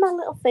 "This is my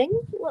little thing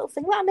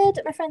that I made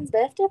at my friend's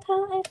birthday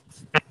party."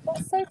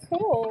 That's so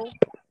cool.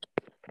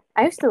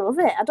 I used to love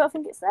it. I don't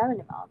think it's there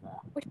anymore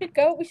though. We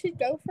should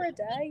go for a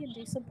day and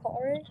do some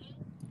pottery.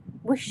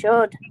 We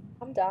should.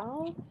 I'm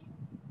down.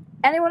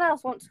 Anyone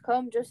else want to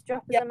come? Just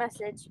drop us a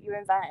message. You're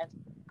invited.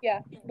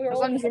 Yeah, as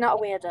long as you're not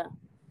a weirdo.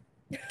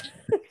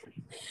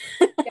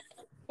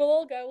 We'll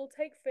all go. We'll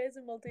take Fizz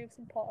and we'll do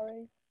some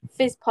pottery.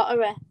 Fizz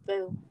pottery,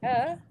 boom.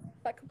 Yeah,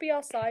 that could be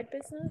our side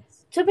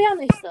business. To be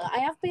honest though, I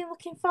have been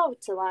looking forward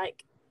to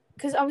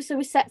because obviously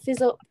we set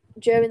Fizz up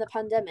during the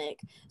pandemic,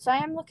 so I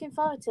am looking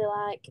forward to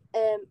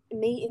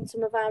meeting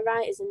some of our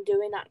writers and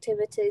doing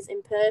activities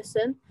in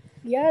person.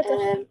 Yeah,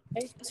 definitely.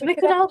 So we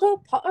could all go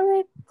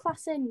pottery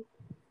classing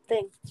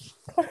thing.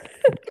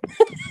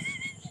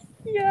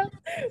 Yeah,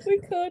 we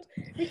could.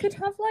 We could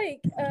have I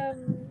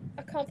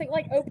can't think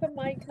open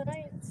mic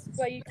nights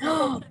where you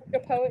can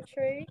your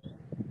poetry.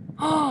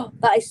 Oh,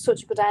 that is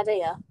such a good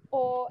idea.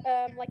 Or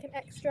an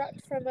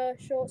extract from a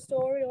short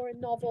story or a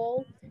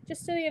novel,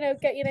 just to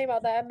get your name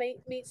out there,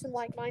 meet some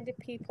like-minded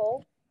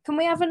people. Can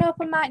we have an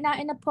open mic night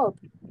in a pub?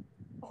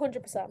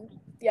 100%.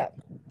 Yeah.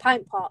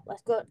 Pint Pot.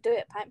 Let's go do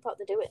it. Pint Pot.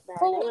 They do it there.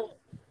 Well,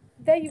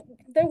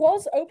 there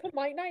was open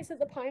mic nights at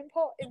the Pine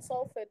Pot in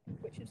Salford,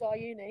 which is our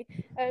uni.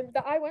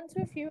 That I went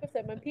to a few of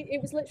them, and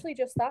it was literally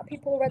just that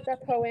people read their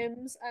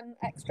poems and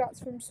extracts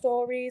from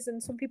stories,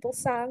 and some people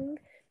sang.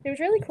 It was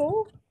really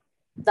cool.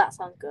 That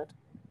sounds good.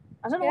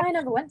 I don't know Yeah. why I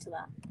never went to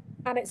that.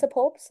 And it's a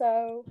pub,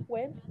 so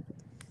win.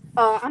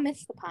 Oh, I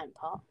missed the Pine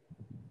Pot.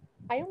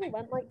 I only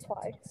went like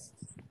twice.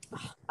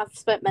 I've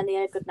spent many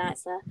a good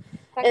nights there.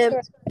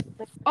 Thanks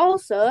for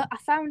Also, I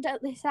found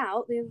this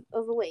out the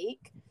other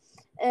week.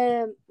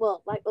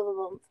 Well, like other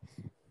month.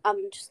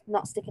 I'm just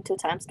not sticking to a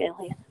time scale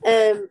here.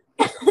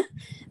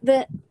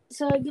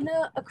 So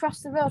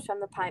across the road from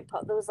the Pine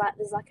Pot, there's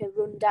like a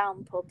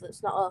rundown pub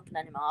that's not open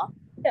anymore.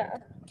 Yeah.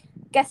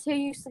 Guess who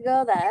used to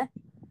go there?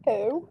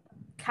 Who?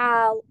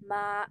 Karl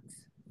Marx.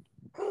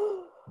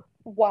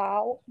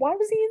 Wow. Why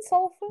was he in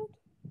Salford?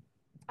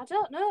 I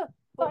don't know,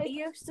 but he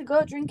used to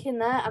go drinking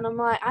there, and I'm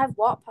like, I've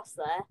walked past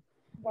there.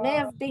 Wow. May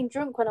have been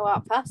drunk when I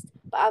walked past,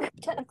 but I've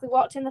technically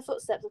walked in the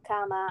footsteps of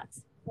Karl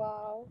Marx.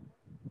 Wow.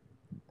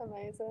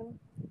 Amazing.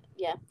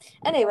 Yeah.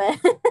 Anyway.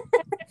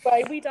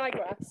 Right, we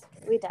digress.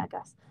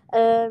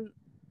 Number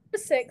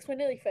 6, we're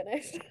nearly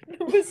finished.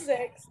 Number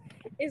 6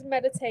 is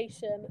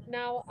meditation.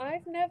 Now,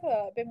 I've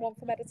never been one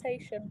for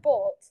meditation,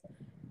 but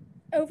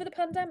over the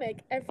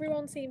pandemic,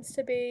 everyone seems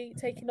to be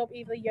taking up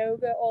either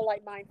yoga or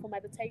like mindful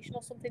meditation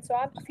or something. So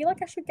I feel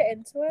like I should get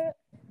into it.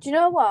 Do you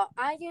know what?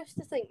 I used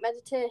to think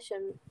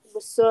meditation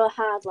was so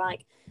hard,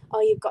 like,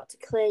 oh, you've got to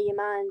clear your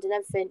mind and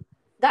everything.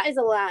 That is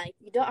a lie.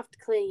 You don't have to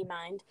clear your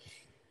mind.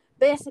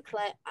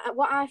 Basically,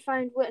 what I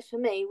find works for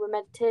me with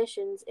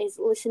meditations is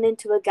listening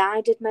to a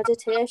guided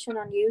meditation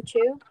on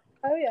YouTube.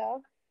 Oh, yeah.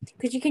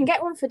 Because you can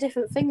get one for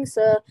different things.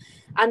 So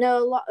I know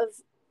a lot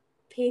of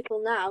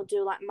people now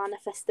do like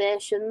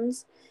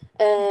manifestations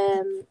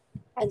and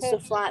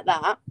stuff like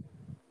that.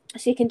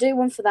 So you can do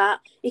one for that.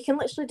 You can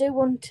literally do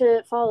one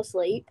to fall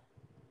asleep.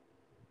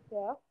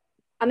 Yeah.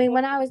 I mean,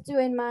 when I was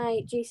doing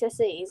my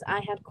GCSEs,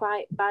 I had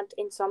quite bad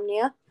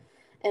insomnia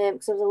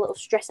because I was a little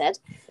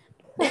stressed.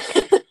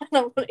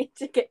 I wanted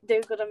to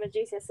do good on my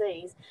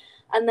GCSEs,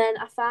 and then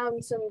I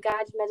found some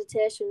guided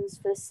meditations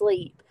for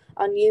sleep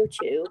on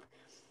YouTube,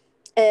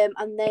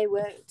 and they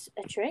worked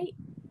a treat.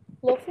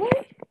 Lovely.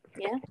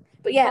 Yeah,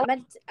 but yeah,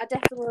 I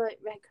definitely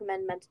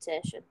recommend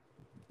meditation.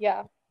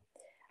 Yeah.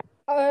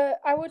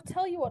 I would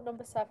tell you what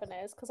number 7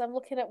 is because I'm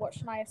looking at what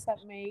Shania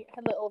sent me,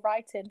 her little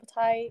writing, but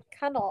I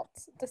cannot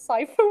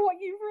decipher what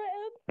you've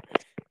written.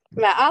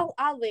 Right,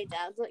 I'll read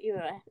that. Don't you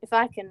worry. If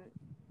I can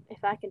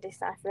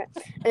decipher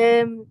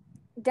it.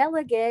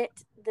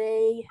 Delegate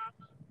the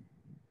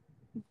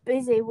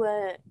busy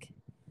work.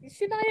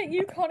 Shania,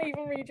 you can't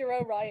even read your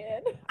own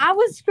writing. I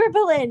was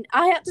scribbling.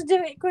 I had to do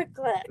it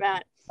quickly.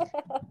 Right.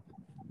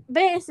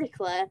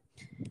 Basically,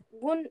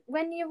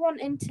 when you're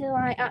wanting to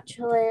like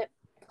actually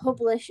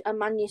publish a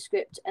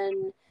manuscript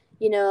and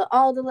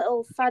all the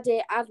little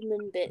faddy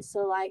admin bits, so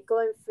like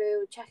going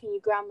through checking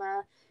your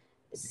grammar,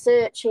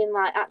 searching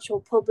like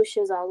actual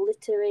publishers or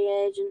literary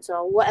agents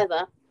or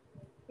whatever,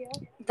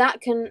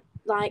 that can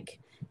like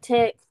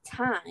take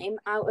time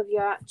out of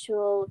your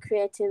actual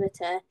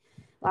creativity,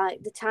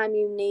 like the time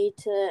you need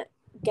to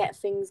get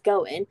things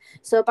going.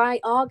 So by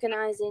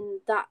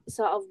organising that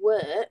sort of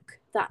work,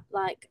 that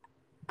like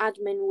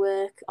admin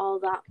work, all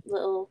that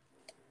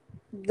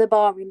the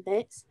boring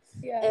bits,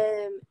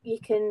 you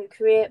can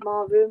create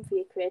more room for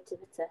your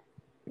creativity.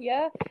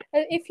 Yeah,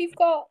 and if you've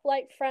got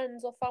like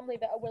friends or family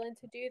that are willing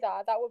to do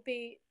that, that would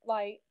be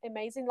like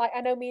amazing. Like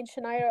I know me and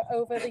Shania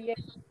over the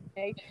years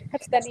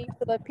have sent each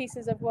other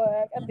pieces of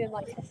work and been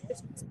like, can you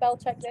just spell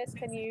check this?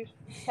 Can you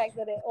check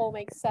that it all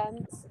makes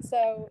sense?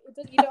 So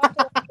you don't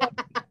have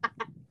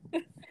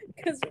to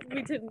because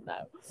we didn't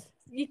know.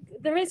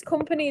 There is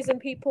companies and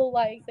people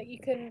like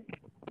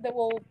that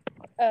will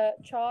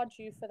charge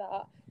you for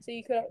that. So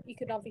you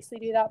could obviously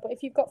do that. But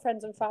if you've got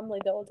friends and family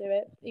that will do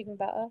it, even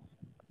better.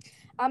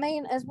 I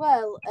mean, as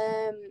well,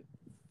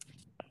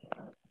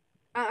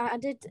 I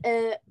did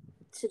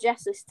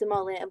suggest this to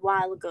Molly a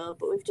while ago,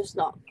 but we've just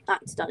not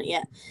acted on it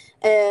yet.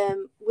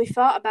 We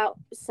thought about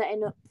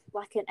setting up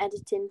like an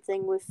editing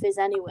thing with Fizz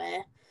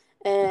anyway.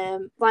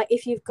 Like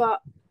if you've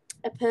got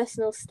a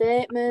personal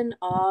statement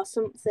or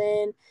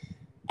something,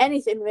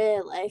 anything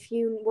really, if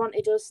you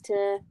wanted us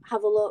to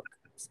have a look,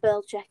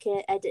 spell check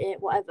it, edit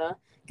it, whatever,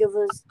 give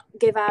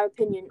our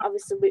opinion.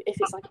 Obviously, if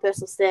it's like a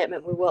personal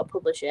statement, we won't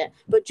publish it,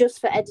 but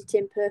just for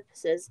editing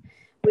purposes,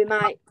 we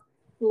might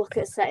look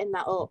at setting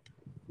that up.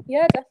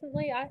 Yeah,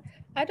 definitely. I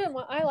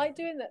like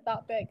doing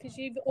that bit because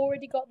you've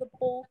already got the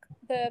bulk.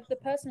 The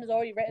person has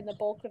already written the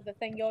bulk of the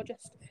thing. You're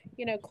just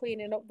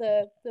cleaning up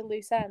the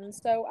loose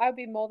ends. So I'd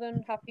be more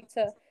than happy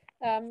to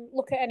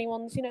look at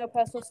anyone's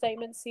personal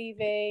statement,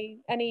 CV,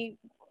 any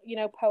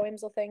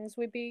poems or things.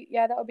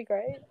 That would be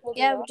great.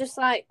 We'll just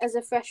like as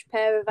a fresh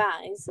pair of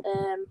eyes.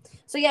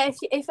 So yeah,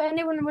 if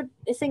anyone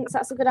thinks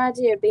that's a good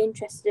idea, be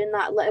interested in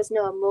that, let us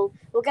know and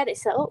we'll get it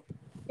set up.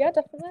 Yeah,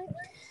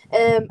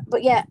 definitely.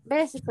 But yeah,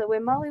 basically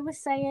when Molly was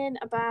saying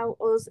about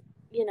us,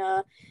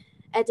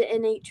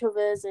 editing each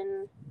other's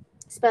and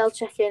spell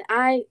checking,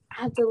 I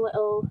had a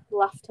little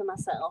laugh to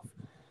myself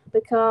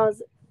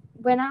because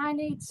when I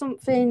need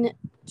something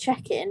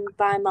checking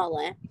by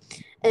Molly,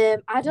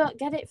 I don't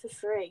get it for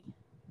free.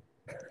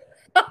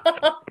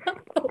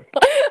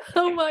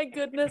 Oh my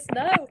goodness,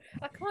 no.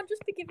 I can't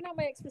just be giving out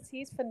my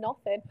expertise for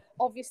nothing.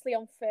 Obviously,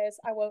 on Fizz,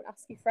 I won't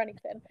ask you for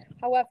anything.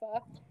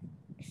 However,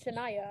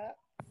 Shania,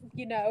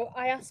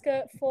 I ask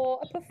her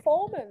for a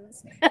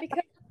performance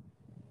because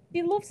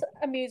she loves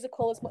a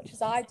musical as much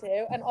as I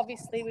do. And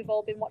obviously, we've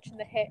all been watching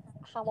the hit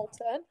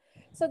Hamilton.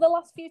 So the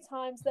last few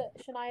times that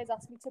Shania's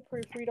asked me to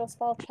proofread or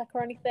spell check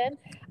or anything,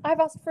 I've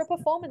asked for a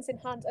performance in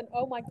hand. And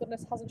oh my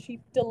goodness, hasn't she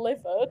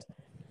delivered?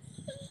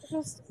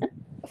 Just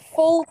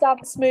full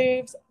dance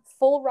moves,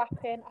 full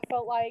rapping. I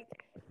felt like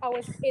I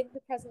was in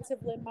the presence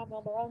of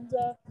Lin-Manuel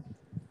Miranda.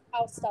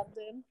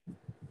 Outstanding.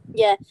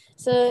 Yeah,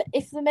 so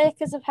if the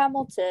makers of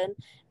Hamilton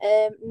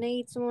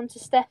need someone to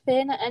step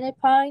in at any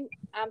point,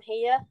 I'm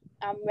here.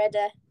 I'm ready.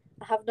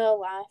 I have no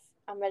life.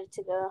 I'm ready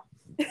to go.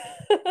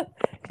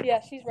 Yeah,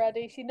 she's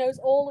ready. She knows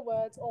all the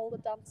words, all the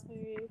dance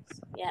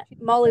moves. Yeah,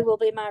 Molly will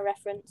be my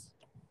reference.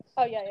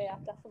 Oh yeah,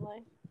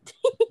 definitely.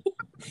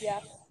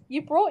 Yeah.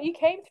 You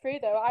came through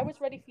though. I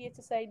was ready for you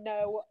to say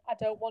no, I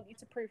don't want you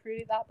to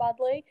proofread it that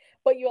badly,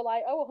 but you were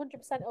like, oh,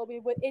 100% it'll be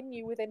within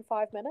you within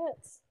 5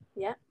 minutes.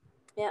 Yeah.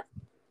 Yeah.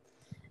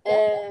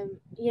 I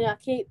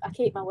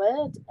keep my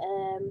word.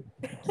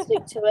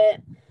 Stick to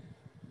it.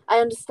 I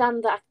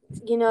understand that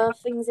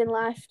things in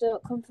life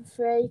don't come for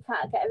free. You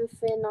can't get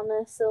everything on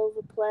a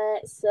silver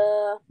plate,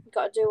 so you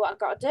got to do what I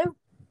got to do.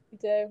 You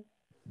do.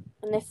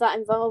 And if that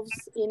involves,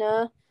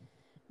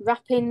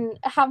 rapping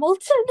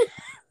Hamilton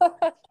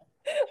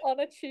on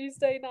a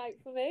Tuesday night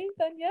for me,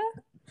 then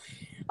yeah.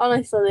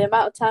 Honestly, the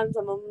amount of times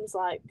my mum's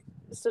like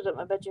stood at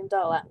my bedroom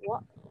door like,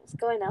 what's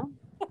going on?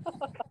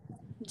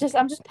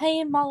 I'm just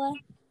paying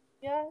Molly.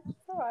 Yeah,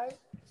 it's alright.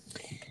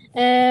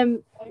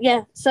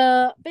 Yeah,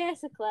 so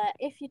basically,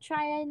 if you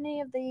try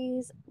any of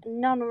these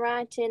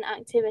non-writing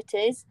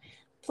activities,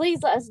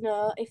 please let us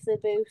know if they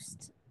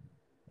boost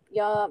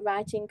your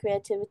writing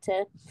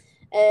creativity.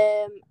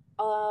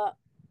 Or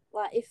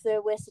like if they're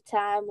a waste of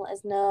time, let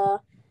us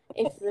know.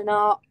 If they're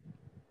not,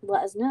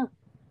 let us know.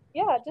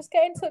 Yeah, just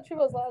get in touch with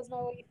us. Let us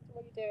know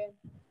what you're doing.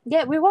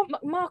 Yeah, we want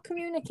more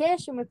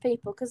communication with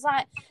people because,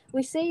 like,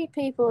 we see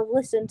people have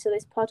listened to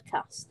this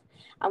podcast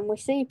and we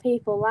see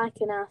people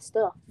liking our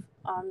stuff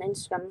on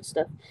Instagram and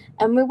stuff,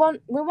 and we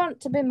want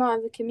to be more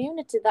of a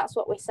community. That's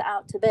what we set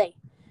out to be.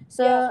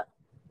 So yeah.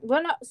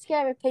 We're not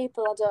scary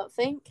people, I don't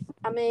think.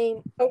 I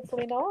mean,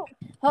 hopefully not.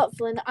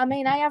 Hopefully not. I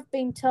mean, I have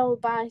been told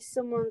by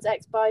someone's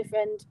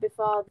ex-boyfriend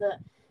before that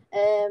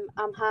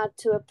I'm hard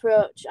to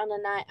approach on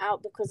a night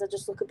out because I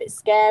just look a bit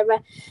scary.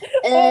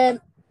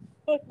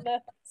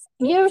 Goodness.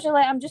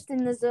 Usually I'm just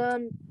in the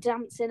zone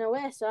dancing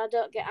away, so I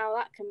don't get how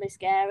that can be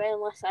scary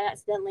unless I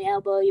accidentally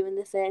elbow you in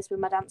the face with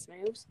my dance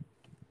moves.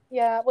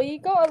 Yeah, well, you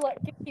gotta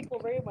give people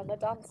room when they're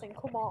dancing.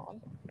 Come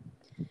on.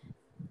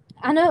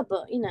 I know,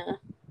 but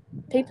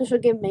people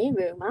should give me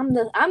room. I'm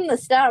the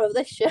star of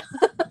this show.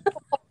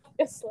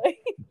 Obviously.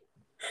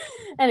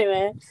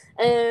 Anyway,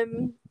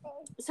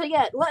 so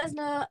yeah, let us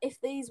know if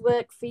these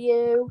work for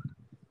you.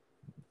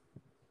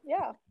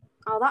 Yeah.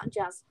 All that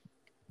jazz.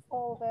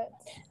 All of it.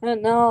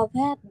 And all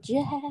that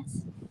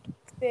jazz.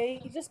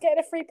 See, you're just getting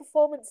a free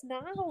performance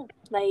now.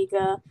 There you go.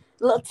 A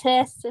little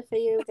taster for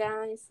you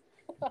guys.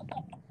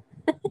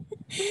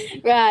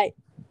 Right.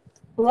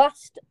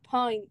 Last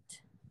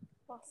point.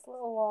 Last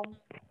little one.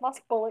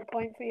 Last bullet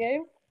point for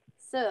you.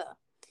 So,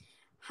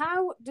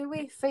 how do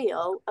we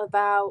feel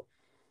about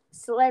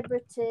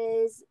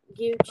celebrities,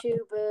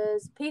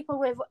 YouTubers, people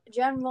with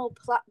general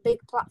big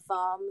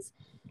platforms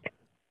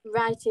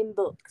writing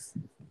books?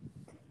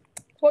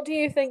 What do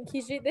you think?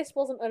 This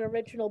wasn't an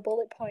original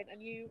bullet point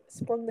and you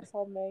sprung this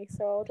on me,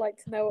 so I would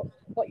like to know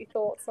what your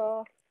thoughts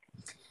are.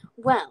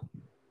 Well,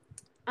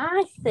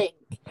 I think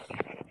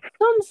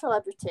some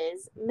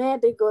celebrities may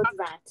be good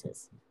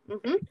writers.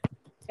 Mm-hmm.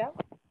 Yeah.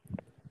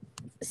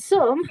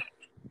 Some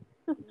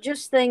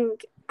just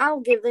think,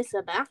 I'll give this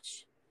a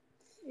bash.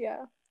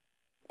 Yeah.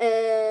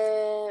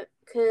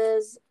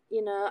 Because,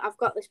 I've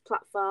got this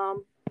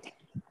platform.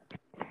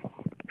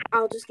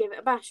 I'll just give it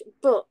a bash.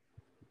 But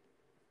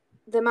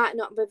they might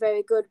not be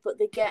very good, but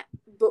they get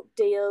book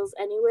deals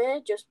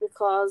anyway just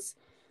because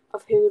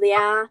of who they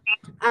are.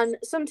 And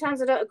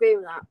sometimes I don't agree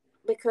with that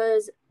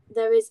because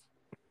there is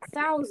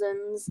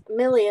thousands,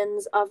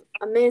 millions of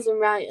amazing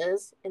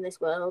writers in this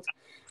world.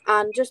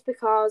 And just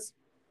because,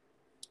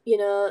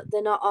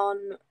 they're not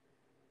on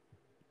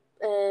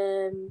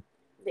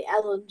the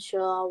Ellen show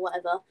or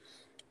whatever,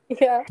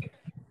 yeah,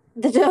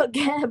 they don't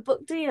get a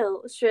book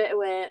deal straight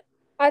away.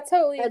 I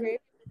totally agree.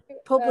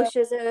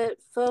 Publishers are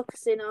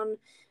focusing on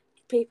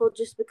people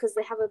just because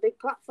they have a big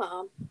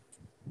platform.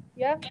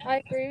 Yeah, I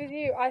agree with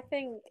you. I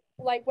think,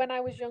 like, when I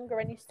was younger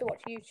and used to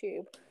watch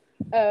YouTube,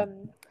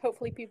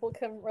 hopefully people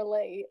can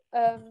relate.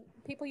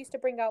 People used to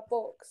bring out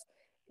books,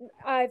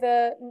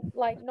 either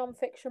like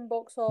non-fiction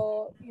books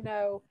or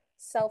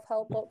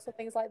self-help books or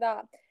things like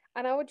that.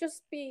 And I would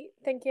just be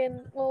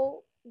thinking,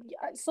 well,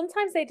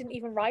 sometimes they didn't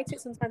even write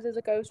it. Sometimes there's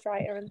a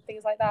ghostwriter and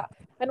things like that.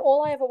 And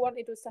all I ever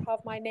wanted was to have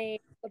my name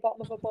at the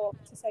bottom of a book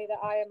to say that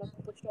I am a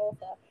published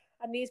author.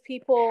 And these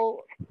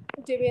people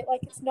do it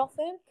like it's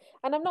nothing.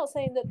 And I'm not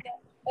saying that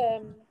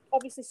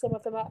obviously some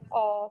of them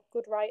are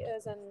good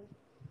writers and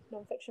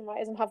non-fiction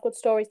writers and have good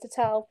stories to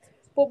tell,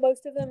 but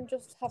most of them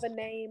just have a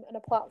name and a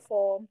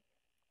platform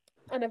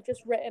and have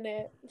just written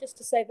it just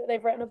to say that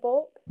they've written a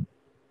book.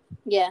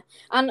 Yeah,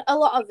 and a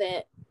lot of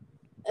it,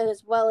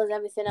 as well as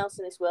everything else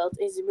in this world,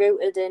 is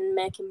rooted in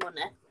making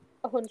money.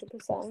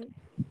 100%.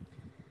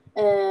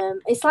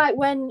 It's like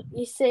when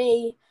you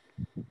see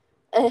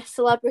a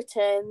celebrity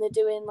and they're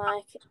doing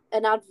like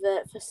an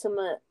advert for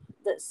something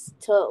that's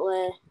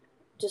totally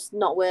just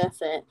not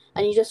worth it,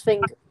 and you just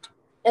think,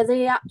 are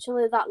they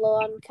actually that low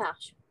on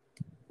cash?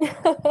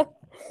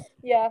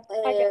 Yeah,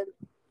 I get.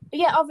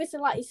 Yeah, obviously,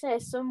 like you say,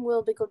 some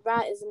will be good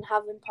writers and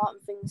have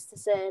important things to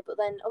say, but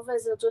then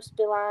others will just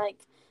be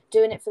like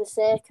doing it for the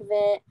sake of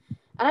it.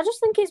 And I just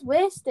think it's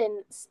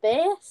wasting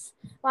space.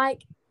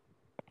 Like,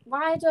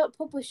 why don't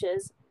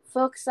publishers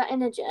focus that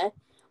energy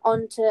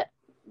onto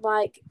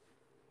like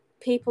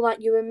people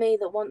like you and me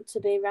that want to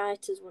be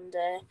writers one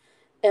day,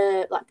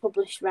 like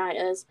published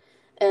writers,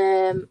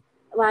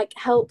 like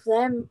help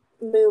them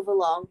move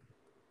along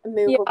and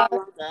move up the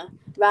ladder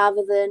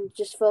rather than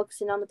just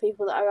focusing on the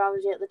people that are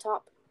already at the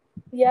top.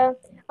 Yeah,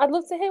 I'd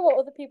love to hear what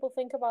other people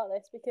think about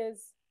this,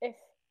 because if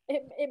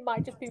it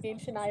might just be me and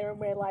Shania and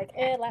we're like,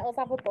 let us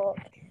have a book.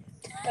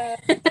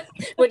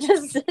 We're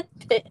just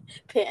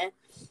pity.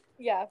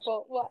 Yeah,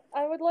 but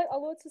I'd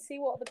love to see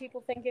what other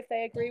people think, if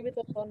they agree with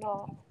us or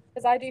not.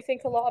 Because I do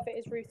think a lot of it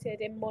is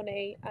rooted in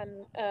money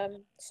and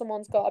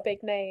someone's got a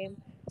big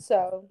name.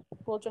 So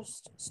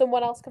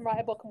someone else can write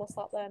a book and we'll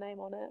slap their name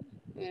on it.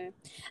 Yeah.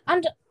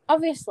 And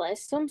obviously,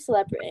 some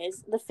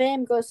celebrities, the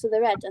fame goes to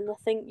their head and they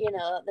think,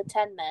 the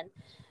 10 men,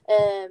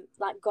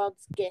 like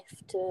God's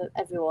gift to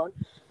everyone.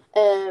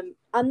 And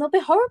they'll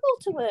be horrible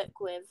to work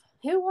with.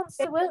 Who wants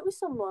to work with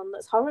someone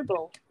that's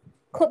horrible?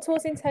 Cut to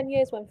us in 10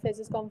 years when Fizz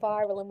has gone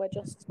viral and we're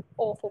just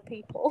awful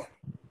people.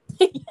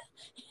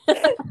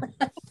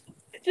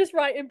 Just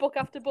writing book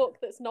after book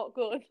that's not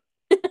good.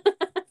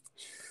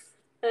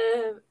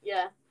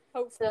 Yeah.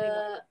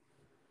 Hopefully.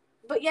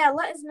 But yeah,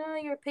 let us know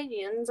your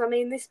opinions. I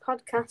mean, this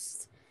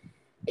podcast,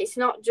 it's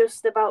not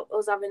just about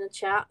us having a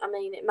chat. I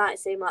mean, it might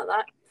seem like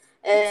that.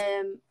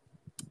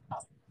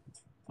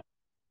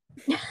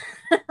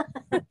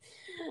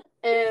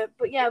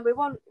 But yeah, we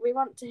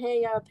want to hear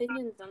your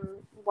opinions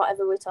on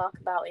whatever we talk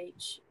about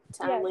each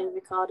time we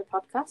record a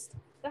podcast.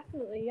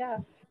 Definitely, yeah.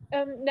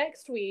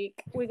 Next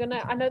week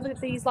I know that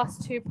these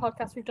last two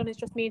podcasts we've done is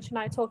just me and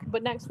Shania talking,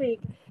 but next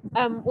week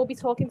we'll be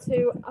talking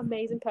to an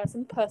amazing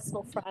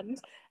personal friend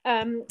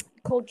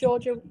called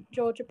Georgia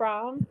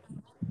Brown,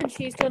 and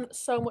she's done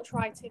so much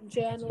writing,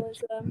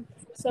 journalism,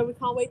 so we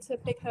can't wait to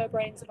pick her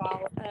brains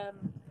about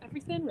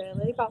everything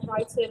really, about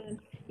writing and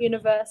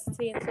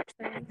university and such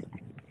things.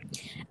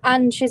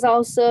 And she's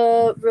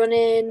also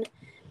running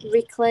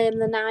Reclaim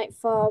the Night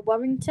for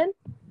Warrington.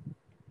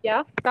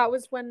 Yeah, that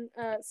was when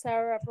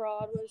Sarah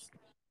Everard was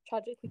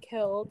tragically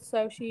killed.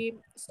 So she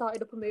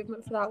started up a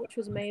movement for that, which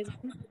was amazing.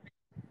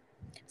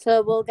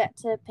 So we'll get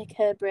to pick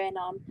her brain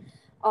on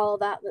all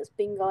that's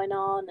been going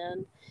on,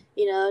 and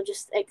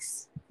just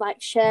like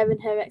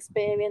sharing her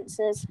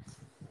experiences.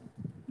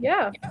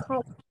 Yeah,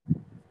 it'll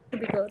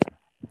be good.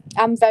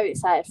 I'm very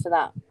excited for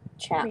that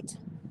chat.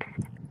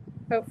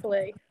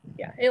 Hopefully,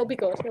 yeah, it'll be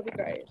good. It'll be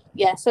great.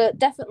 Yeah, so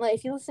definitely,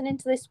 if you're listening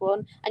to this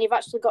one and you've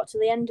actually got to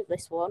the end of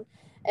this one,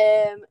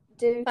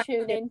 do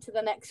tune in to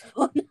the next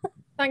one.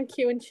 Thank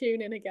you, and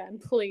tune in again,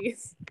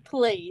 please.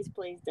 Please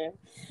do.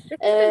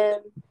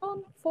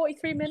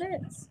 43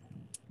 minutes.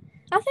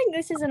 I think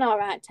this is an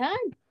alright time.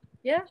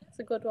 Yeah, it's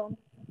a good one.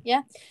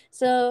 Yeah,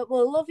 so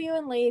we'll love you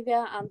and leave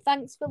you, and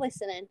thanks for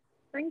listening.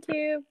 Thank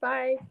you.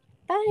 Bye.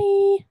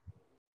 Bye.